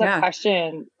 but that's a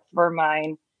question for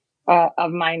mine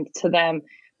to them.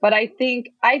 But I think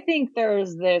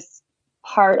there's this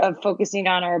part of focusing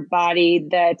on our body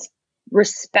that's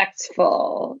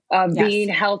respectful of being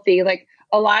healthy. Like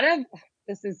a lot of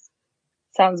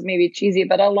sounds maybe cheesy,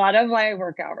 but a lot of why I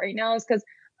work out right now is because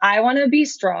I want to be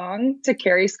strong to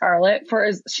carry Scarlett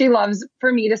she loves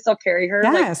for me to still carry her,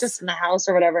 like just in the house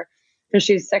or whatever, because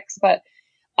she's 6. But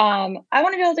I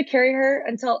want to be able to carry her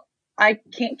until I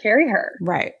can't carry her.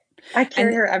 Right. I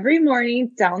carry her every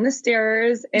morning down the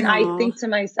stairs. And I think to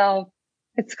myself,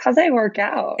 it's because I work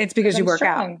out. It's because you work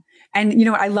out. And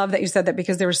I love that you said that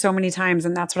because there were so many times,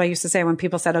 and that's what I used to say when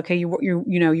people said, okay,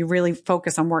 you really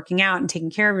focus on working out and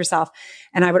taking care of yourself.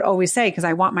 And I would always say, because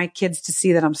I want my kids to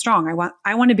see that I'm strong.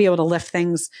 I want to be able to lift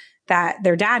things that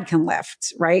their dad can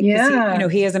lift, right? Yeah.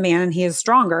 He is a man and he is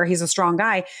stronger. He's a strong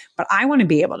guy, but I want to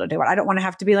be able to do it. I don't want to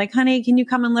have to be like, honey, can you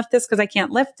come and lift this? Cause I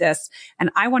can't lift this.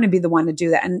 And I want to be the one to do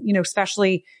that. And,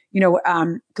 especially,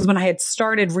 cause when I had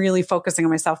started really focusing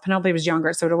on myself, Penelope was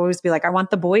younger. So it would always be like, I want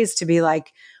the boys to be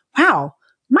like, wow,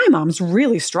 my mom's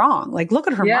really strong. Like, look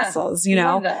at her muscles,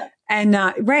 Love that. And,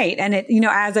 right. And it,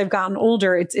 as I've gotten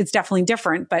older, it's definitely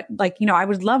different, but like, I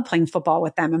would love playing football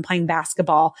with them and playing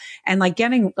basketball and like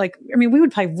getting like, we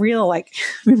would play real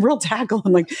tackle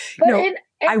and like,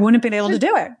 I wouldn't have been able to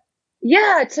do it.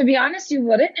 Yeah. To be honest, you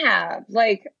wouldn't have.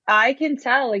 Like, I can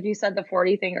tell, like you said, the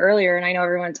 40 thing earlier, and I know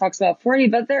everyone talks about 40,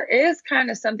 but there is kind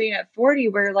of something at 40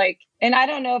 where like, and I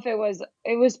don't know if it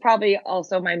was probably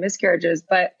also my miscarriages,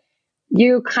 but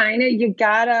you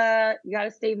gotta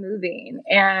stay moving.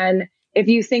 And if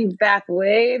you think back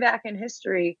way back in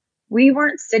history, we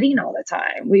weren't sitting all the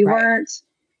time. We weren't,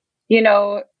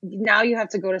 now you have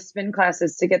to go to spin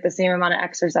classes to get the same amount of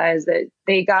exercise that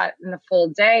they got in the full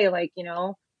day, like,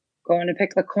 going to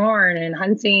pick the corn and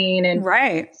hunting. And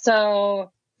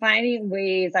so finding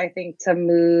ways, I think, to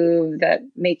move that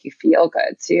make you feel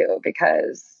good too,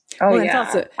 because I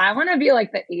want to be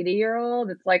like the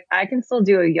 80-year-old. It's like, I can still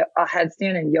do a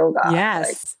headstand and yoga. Yes.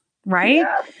 Like, right.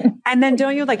 Yeah. And then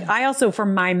don't you like, I also, for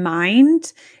my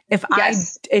mind,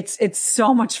 it's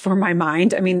so much for my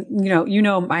mind. I mean,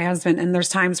 my husband, and there's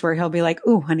times where he'll be like,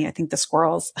 "Ooh, honey, I think the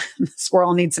squirrel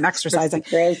needs some exercising."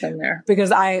 Squirrels in there.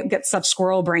 Because I get such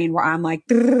squirrel brain where I'm like,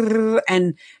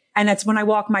 and it's when I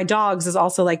walk my dogs is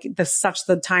also like such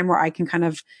the time where I can kind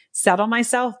of settle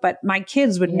myself. But my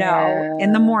kids would know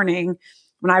in the morning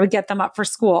when I would get them up for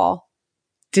school,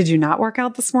 did you not work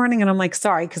out this morning? And I'm like,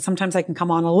 sorry, because sometimes I can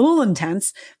come on a little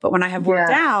intense, but when I have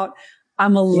worked out,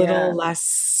 I'm a little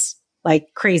less like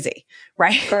crazy,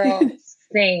 right? Girl,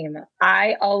 same.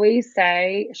 I always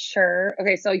say, sure.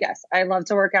 Okay. So yes, I love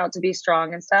to work out to be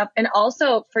strong and stuff. And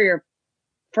also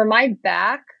for my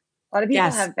back, a lot of people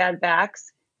have bad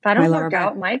backs. If I don't work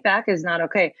out, my back is not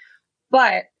okay.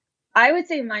 But I would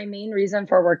say my main reason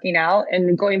for working out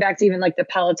and going back to even like the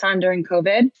Peloton during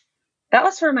COVID, that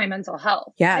was for my mental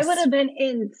health. Yes. I would have been an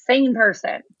insane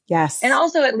person. Yes. And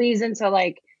also it leads into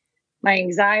like my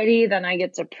anxiety. Then I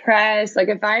get depressed. Like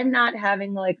if I'm not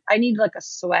having I need like a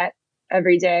sweat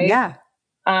every day. Yeah.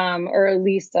 Or at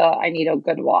least I need a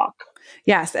good walk.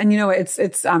 Yes. And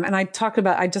it's, and I talked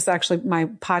about, I just actually, my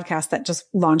podcast that just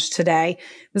launched today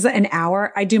was an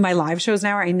hour. I do my live shows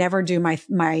an hour. I never do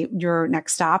your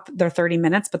next stop. They're 30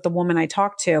 minutes, but the woman I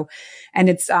talked to, and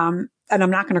it's, and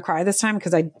I'm not going to cry this time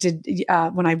because I did,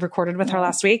 when I recorded with her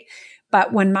last week,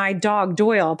 but when my dog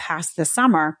Doyle passed this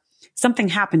summer, something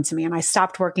happened to me and I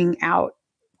stopped working out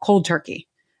cold turkey.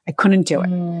 I couldn't do it.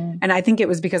 And I think it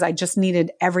was because I just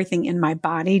needed everything in my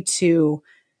body to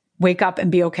wake up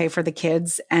and be okay for the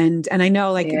kids. And I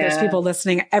know there's people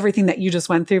listening, everything that you just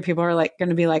went through, people are like going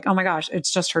to be like, oh my gosh,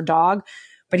 it's just her dog.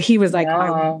 But he was like,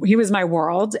 he was my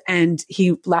world and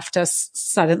he left us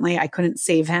suddenly. I couldn't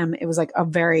save him. It was like a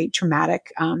very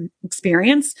traumatic,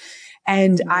 experience.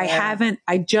 And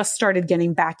I just started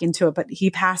getting back into it, but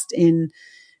he passed in,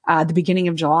 the beginning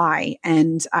of July.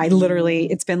 And I literally,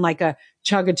 it's been like a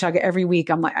chug every week.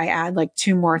 I'm like, I add like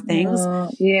 2 more things.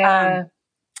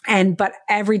 But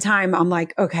every time I'm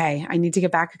like, okay, I need to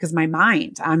get back because my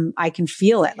mind, I can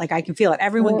feel it. Like I can feel it.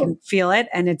 Everyone can feel it.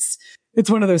 And it's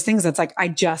one of those things that's like, I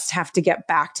just have to get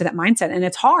back to that mindset and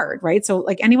it's hard, right? So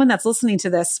like anyone that's listening to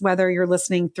this, whether you're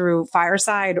listening through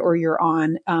Fireside or you're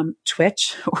on,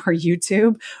 Twitch or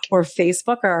YouTube or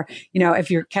Facebook, or, if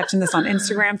you're catching this on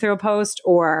Instagram through a post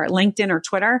or LinkedIn or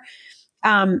Twitter,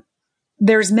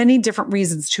 there's many different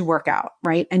reasons to work out,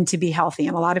 right? And to be healthy.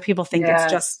 And a lot of people think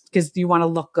it's just because you want to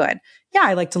look good. Yeah,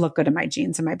 I like to look good in my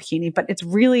jeans and my bikini, but it's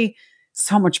really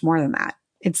so much more than that.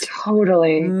 It's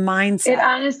totally mindset. It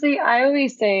honestly, I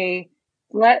always say,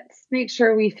 let's make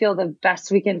sure we feel the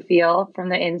best we can feel from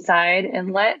the inside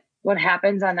and let what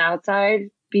happens on the outside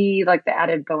be like the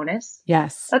added bonus.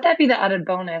 Yes. Let that be the added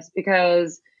bonus,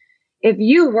 because if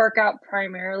you work out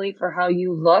primarily for how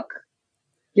you look,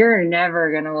 you're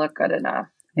never going to look good enough.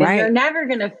 And you're never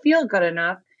going to feel good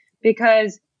enough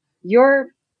because you're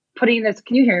putting this.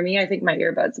 Can you hear me? I think my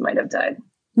earbuds might have died.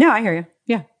 No, I hear you.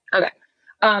 Yeah. Okay.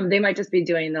 They might just be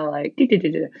doing the like,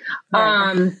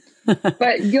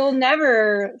 but you'll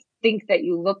never think that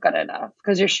you look good enough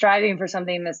because you're striving for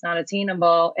something that's not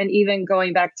attainable. And even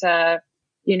going back to,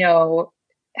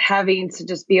 having to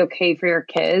just be okay for your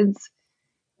kids.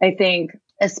 I think,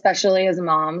 especially as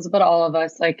moms, but all of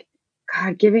us, like,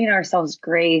 God, giving ourselves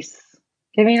grace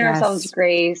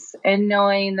and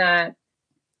knowing that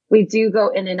we do go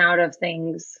in and out of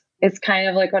things. It's kind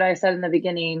of like what I said in the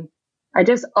beginning. I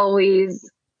just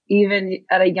always, even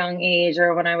at a young age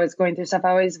or when I was going through stuff,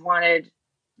 I always wanted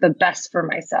the best for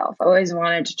myself. I always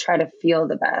wanted to try to feel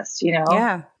the best,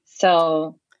 Yeah.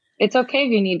 So it's okay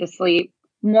if you need to sleep.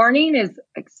 Mourning is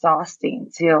exhausting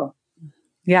too.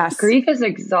 Yes. Grief is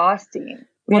exhausting.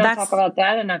 We don't talk about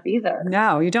that enough either.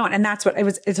 No, you don't. And that's what it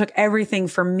was. It took everything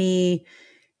for me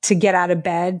to get out of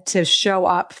bed, to show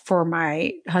up for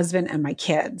my husband and my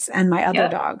kids and my other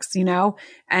dogs,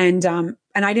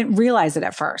 and I didn't realize it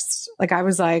at first. Like I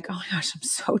was like, oh my gosh, I'm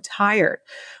so tired.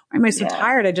 Why am I so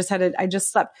tired? I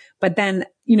just slept. But then,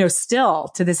 still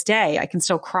to this day, I can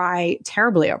still cry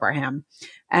terribly over him.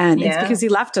 And it's because he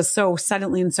left us so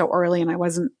suddenly and so early, and I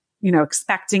wasn't,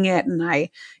 expecting it. And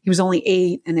he was only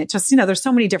 8, and it just, there's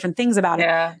so many different things about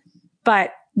it.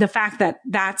 But the fact that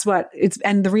that's what it's,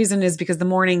 and the reason is because the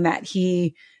morning that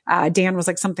Dan was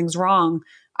like, something's wrong.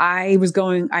 I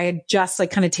had just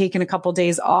like kind of taken a couple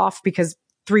days off because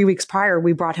 3 weeks prior,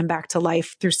 we brought him back to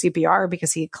life through CPR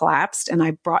because he had collapsed,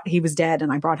 and he was dead,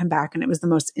 and I brought him back, and it was the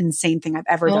most insane thing I've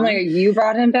ever done. You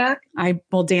brought him back?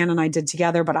 Dan and I did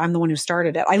together, but I'm the one who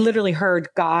started it. I literally heard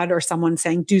God or someone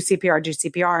saying, do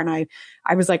CPR. And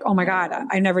I was like, oh my God,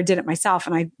 I never did it myself.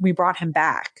 And we brought him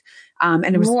back. And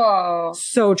it was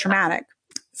so traumatic.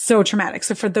 So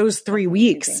for those 3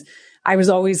 weeks, I was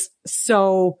always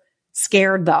so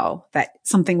scared though that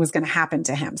something was going to happen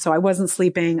to him. So I wasn't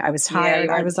sleeping. I was tired.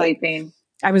 I was sleeping.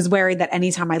 I was worried that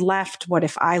anytime I left, what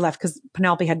if I left? Because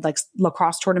Penelope had like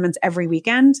lacrosse tournaments every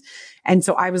weekend. And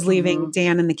so I was leaving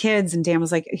Dan and the kids, and Dan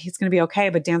was like, he's going to be okay.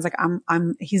 But Dan's like,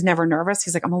 he's never nervous.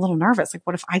 He's like, I'm a little nervous. Like,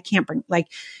 what if I can't bring,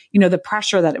 the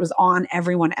pressure that it was on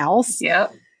everyone else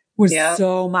was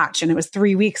so much. And it was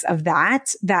 3 weeks of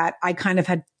that I kind of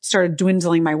had started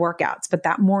dwindling my workouts. But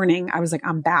that morning I was like,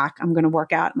 I'm back. I'm going to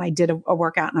work out. And I did a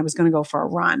workout, and I was going to go for a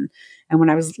run. And when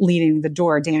I was leaving the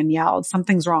door, Dan yelled,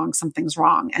 something's wrong.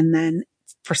 And then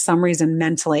for some reason,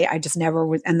 mentally, I just never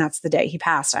was. And that's the day he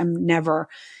passed. I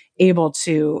wasn't able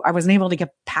to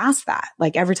get past that.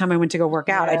 Like every time I went to go work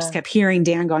out, I just kept hearing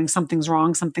Dan going, something's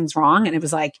wrong. And it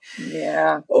was like,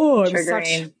 it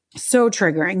was so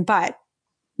triggering. But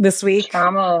this week,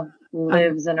 trauma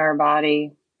lives in our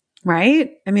body.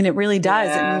 Right. I mean, it really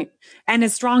does. And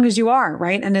as strong as you are.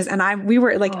 Right. We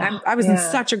were like, I was in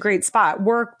such a great spot.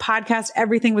 Work, podcast,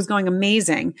 everything was going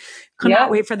amazing. Could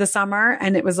not wait for the summer.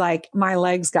 And it was like, my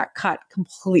legs got cut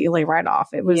completely right off.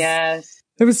 It was,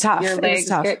 it was tough. Your legs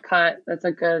get cut. That's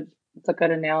a good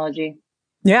analogy.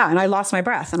 Yeah. And I lost my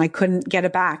breath, and I couldn't get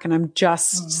it back. And I'm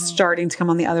just starting to come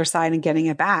on the other side and getting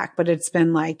it back. But it's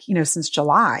been like, since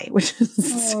July, which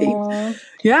is,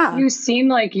 You seem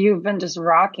like you've been just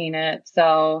rocking it.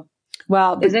 So,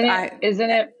 isn't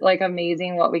it like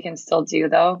amazing what we can still do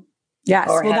though? Yes.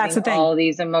 Well, that's the thing. All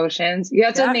these emotions. You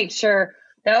have to make sure.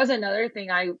 That was another thing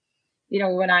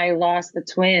when I lost the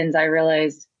twins, I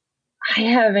realized I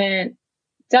haven't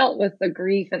dealt with the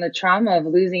grief and the trauma of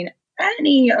losing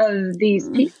any of these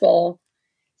people.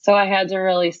 So I had to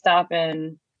really stop,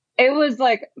 and it was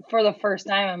like for the first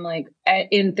time I'm like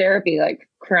in therapy, like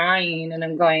crying, and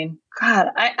I'm going, God,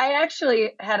 I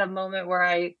actually had a moment where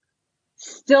I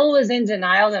still was in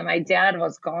denial that my dad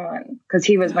was gone, because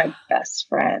he was my best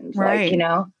friend. Right.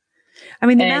 I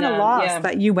mean, the amount of loss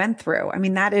that you went through, I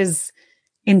mean, that is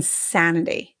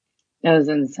insanity. It was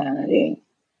insanity.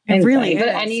 It really is. But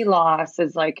any loss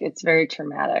is like, it's very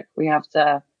traumatic. We have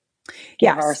to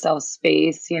give ourselves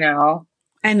space,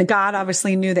 And God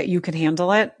obviously knew that you could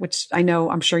handle it, which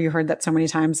I'm sure you heard that so many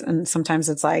times. And sometimes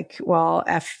it's like, well,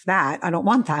 F that. I don't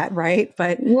want that. Right.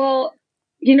 But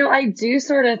I do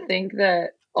sort of think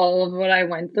that all of what I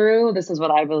went through, this is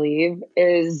what I believe,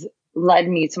 is led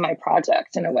me to my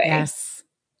project in a way.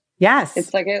 Yes.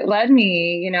 It's like it led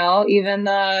me, even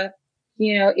the,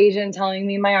 agent telling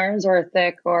me my arms were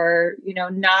thick, or,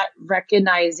 not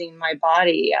recognizing my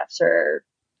body after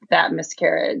that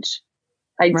miscarriage.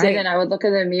 I didn't. I would look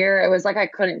in the mirror. It was like I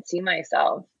couldn't see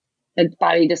myself.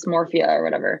 Body dysmorphia or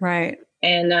whatever. Right.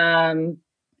 And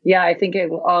I think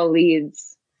it all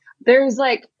leads. There's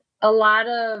like a lot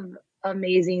of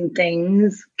amazing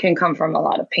things can come from a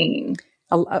lot of pain.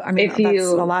 I mean,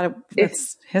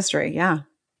 it's history. Yeah.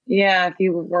 Yeah. If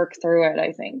you work through it,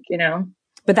 I think,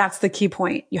 But that's the key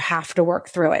point. You have to work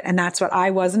through it. And that's what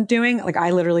I wasn't doing. Like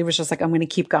I literally was just like, I'm going to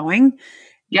keep going.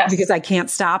 Yes. Because I can't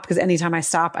stop, because anytime I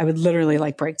stop, I would literally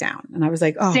like break down. And I was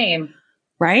like, oh. Same.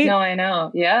 Right? No, I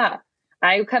know. Yeah.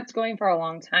 I kept going for a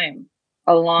long time.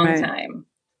 Time.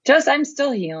 I'm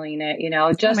still healing it,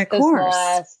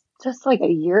 just like a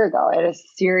year ago, I had a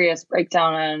serious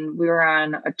breakdown, and we were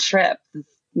on a trip,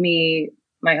 me,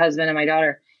 my husband, and my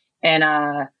daughter.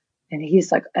 And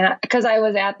he's like, because I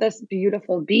was at this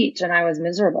beautiful beach and I was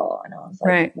miserable, and I was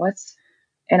like, what's,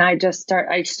 and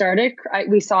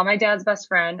we saw my dad's best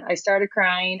friend. I started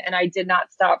crying, and I did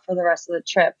not stop for the rest of the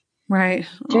trip. Right.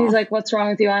 Jay's like, what's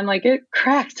wrong with you? I'm like, it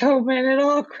cracked open. It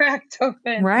all cracked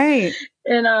open. Right.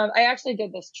 And I actually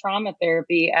did this trauma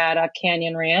therapy at a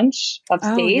Canyon Ranch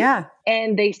upstate. Oh, yeah.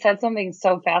 And they said something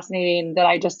so fascinating that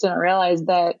I just didn't realize,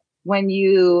 that when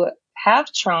you have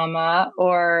trauma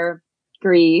or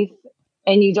grief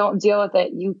and you don't deal with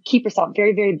it, you keep yourself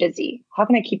very, very busy. How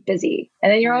can I keep busy?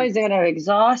 And then you're always going to be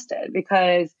exhausted,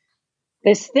 because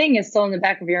this thing is still in the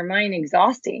back of your mind,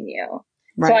 exhausting you.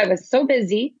 Right. So I was so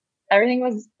busy. I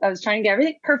was trying to get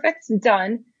everything perfect and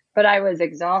done, but I was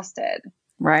exhausted.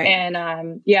 Right.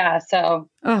 And, so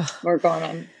we're going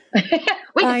on. We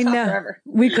could talk forever.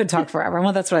 We could talk forever.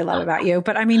 Well, that's what I love about you.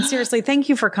 But I mean, seriously, thank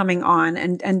you for coming on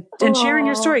and sharing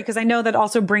your story. Cause I know that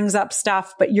also brings up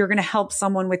stuff, but you're going to help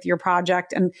someone with your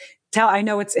project and I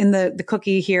know it's in the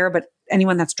cookie here, but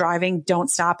anyone that's driving, don't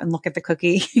stop and look at the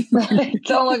cookie.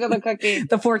 Don't look at the cookie.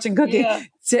 The fortune cookie. Yeah.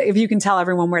 So if you can tell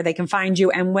everyone where they can find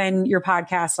you and when your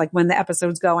podcast, like when the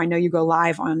episodes go, I know you go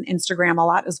live on Instagram a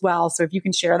lot as well. So if you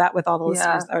can share that with all the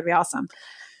listeners, that would be awesome.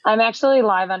 I'm actually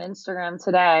live on Instagram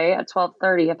today at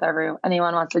 12:30 if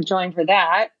anyone wants to join for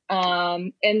that.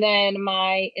 And then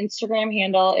my Instagram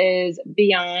handle is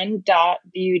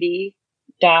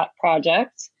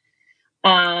beyond.beauty.project.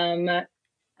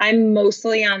 I'm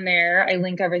mostly on there. I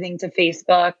link everything to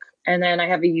Facebook, and then I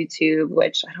have a YouTube,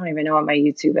 which I don't even know what my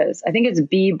YouTube is. I think it's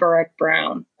B Burrick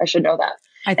Brown. I should know that.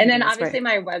 And then obviously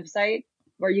my website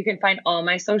where you can find all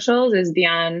my socials is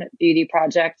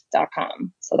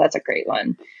beyondbeautyproject.com. So that's a great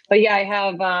one. But yeah, I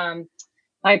have my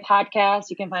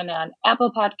podcast. You can find it on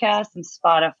Apple Podcasts and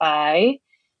Spotify.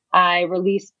 I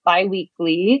release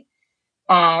bi-weekly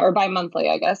or bi-monthly,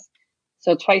 I guess.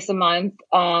 So twice a month.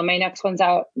 My next one's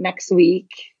out next week.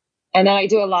 And then I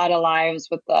do a lot of lives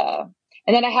and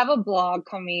then I have a blog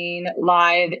coming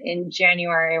live in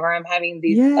January where I'm having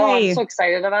these. Yay. Oh, I'm so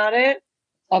excited about it.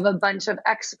 I have a bunch of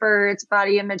experts,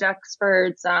 body image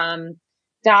experts,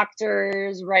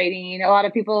 doctors writing, a lot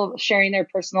of people sharing their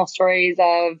personal stories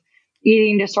of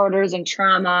eating disorders and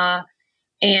trauma.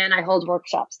 And I hold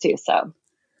workshops too. So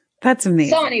that's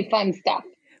amazing. So many fun stuff.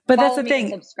 But that's the thing.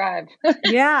 Subscribe.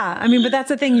 Yeah. I mean, but that's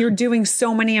the thing. You're doing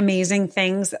so many amazing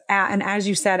things. And as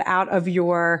you said, out of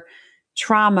your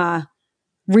trauma,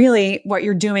 really what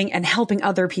you're doing and helping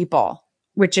other people,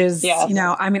 which is,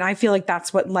 I mean, I feel like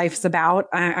that's what life's about.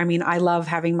 I mean, I love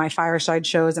having my fireside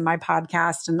shows and my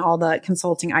podcast and all the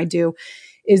consulting I do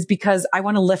is because I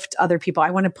want to lift other people. I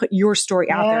want to put your story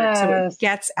out there so it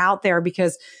gets out there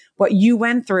because what you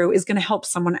went through is going to help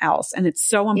someone else. And it's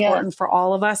so important for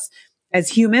all of us as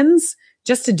humans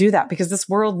just to do that because this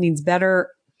world needs better.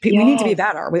 We need to be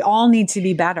better. We all need to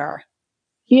be better.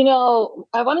 I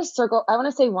want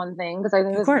to say one thing because I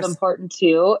think this is important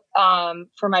too,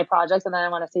 for my project. And then I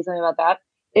want to say something about that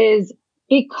is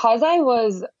because I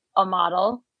was a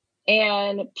model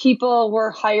and people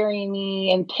were hiring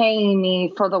me and paying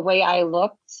me for the way I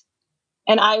looked.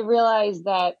 And I realized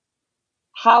that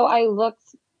how I looked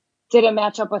didn't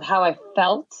match up with how I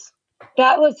felt.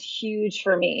 That was huge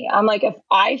for me. I'm like, if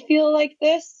I feel like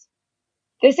this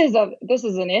is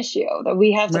an issue that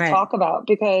we have to talk about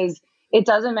because it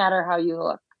doesn't matter how you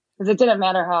look. Because it didn't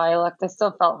matter how I looked. I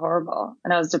still felt horrible.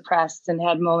 And I was depressed and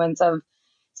had moments of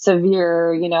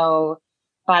severe,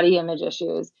 body image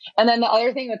issues. And then the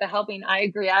other thing with the helping, I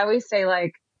agree. I always say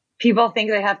people think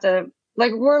they have to,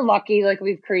 we're lucky,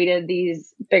 we've created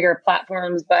these bigger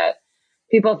platforms, but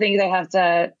people think they have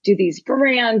to do these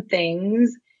grand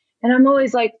things. And I'm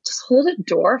always like, just hold a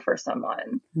door for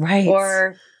someone. Right.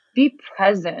 Or be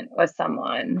present with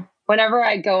someone. Whenever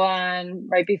I go on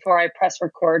right before I press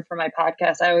record for my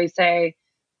podcast, I always say,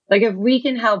 if we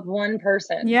can help one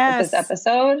person with this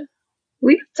episode,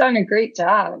 we've done a great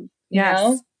job. You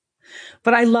know?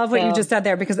 But I love what you just said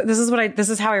there because this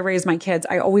is how I raise my kids.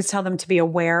 I always tell them to be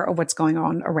aware of what's going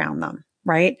on around them.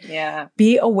 Right? Yeah.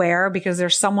 Be aware because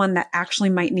there's someone that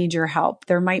actually might need your help.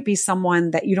 There might be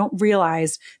someone that you don't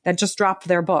realize that just dropped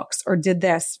their books or did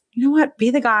this. You know what?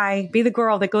 Be the guy, be the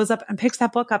girl that goes up and picks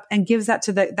that book up and gives that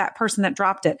to that person that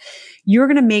dropped it. You're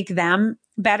going to make them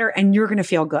better and you're going to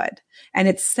feel good. And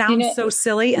it sounds so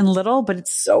silly and little, but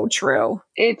it's so true.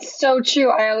 It's so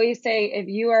true. I always say if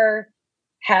you are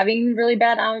having really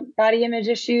bad body image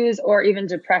issues or even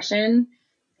depression,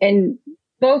 and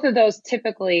both of those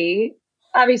typically,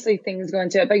 obviously things go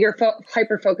into it, but you're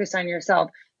hyper focused on yourself.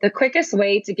 The quickest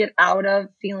way to get out of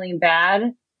feeling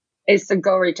bad is to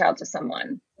go reach out to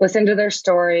someone, listen to their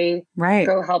story,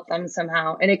 go help them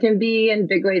somehow. And it can be in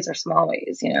big ways or small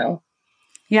ways,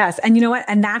 Yes. And you know what?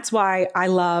 And that's why I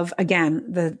love, again,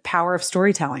 the power of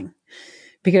storytelling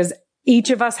because each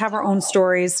of us have our own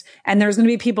stories and there's going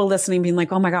to be people listening being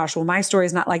like, oh my gosh, well, my story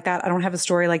is not like that. I don't have a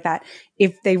story like that.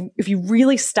 If you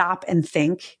really stop and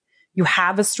think, you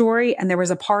have a story and there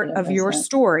was a part of your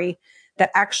story that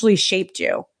actually shaped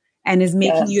you and is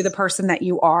making you the person that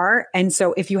you are. And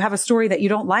so if you have a story that you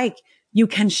don't like, you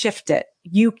can shift it.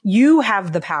 You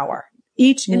have the power.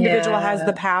 Each individual has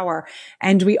the power.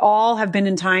 And we all have been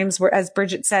in times where, as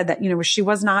Bridget said, that, she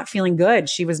was not feeling good.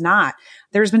 She was not.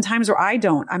 There's been times where I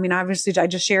don't. I mean, obviously I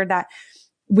just shared that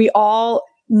we all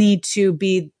need to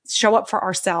show up for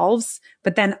ourselves,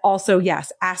 but then also,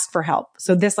 yes, ask for help.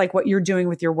 So this, like what you're doing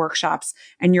with your workshops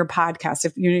and your podcast,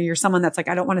 if you're someone that's like,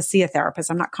 I don't want to see a therapist,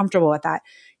 I'm not comfortable with that.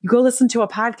 You go listen to a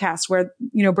podcast where,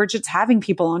 Bridget's having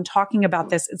people on talking about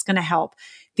this. It's going to help.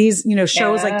 These,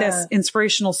 shows like this,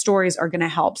 inspirational stories are going to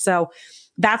help. So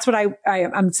that's what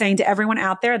I'm saying to everyone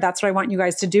out there. That's what I want you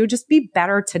guys to do. Just be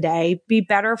better today, be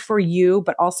better for you,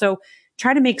 but also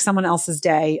try to make someone else's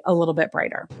day a little bit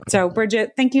brighter. So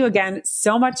Bridget, thank you again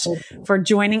so much for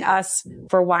joining us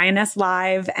for YNS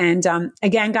Live. And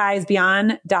again, guys,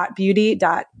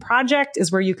 beyond.beauty.project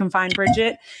is where you can find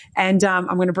Bridget. And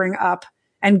I'm going to bring up,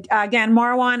 and again,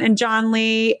 Marwan and John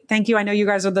Lee, thank you. I know you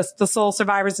guys are the sole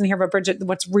survivors in here, but Bridget,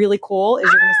 what's really cool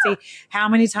is you're going to see how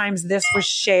many times this was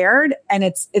shared, and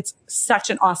it's such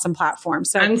an awesome platform.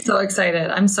 So I'm so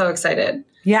excited.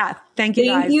 Yeah. Thank you,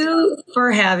 guys. Thank you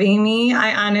for having me.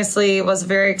 I honestly was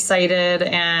very excited.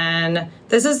 And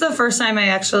this is the first time I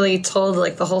actually told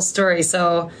like the whole story.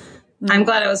 So I'm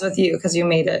glad I was with you because you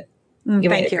made it.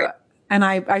 Thank you. And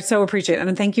I so appreciate it.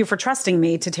 And thank you for trusting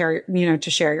me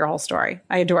to share your whole story.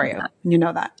 I adore you. And you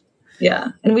know that. Yeah.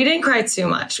 And we didn't cry too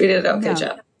much. We did an okay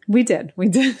job. We did.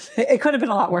 It could have been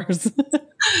a lot worse.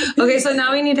 Okay. So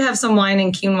now we need to have some wine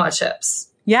and quinoa chips.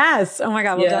 Yes. Oh my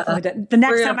God. We'll definitely do. The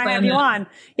next time I have you on.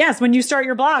 Yes. When you start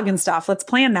your blog and stuff, let's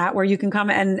plan that where you can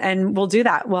come and we'll do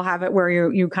that. We'll have it where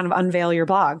you kind of unveil your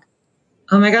blog.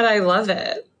 Oh my God. I love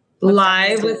it.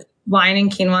 Live with wine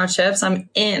and quinoa chips. I'm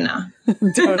in.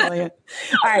 Totally. All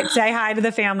right. Say hi to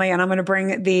the family, and I'm going to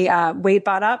bring the weight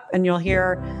bot up, and you'll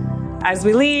hear as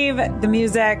we leave the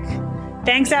music.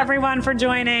 Thanks everyone for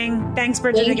joining. Thanks,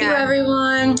 Bridget. Thank you,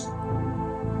 everyone.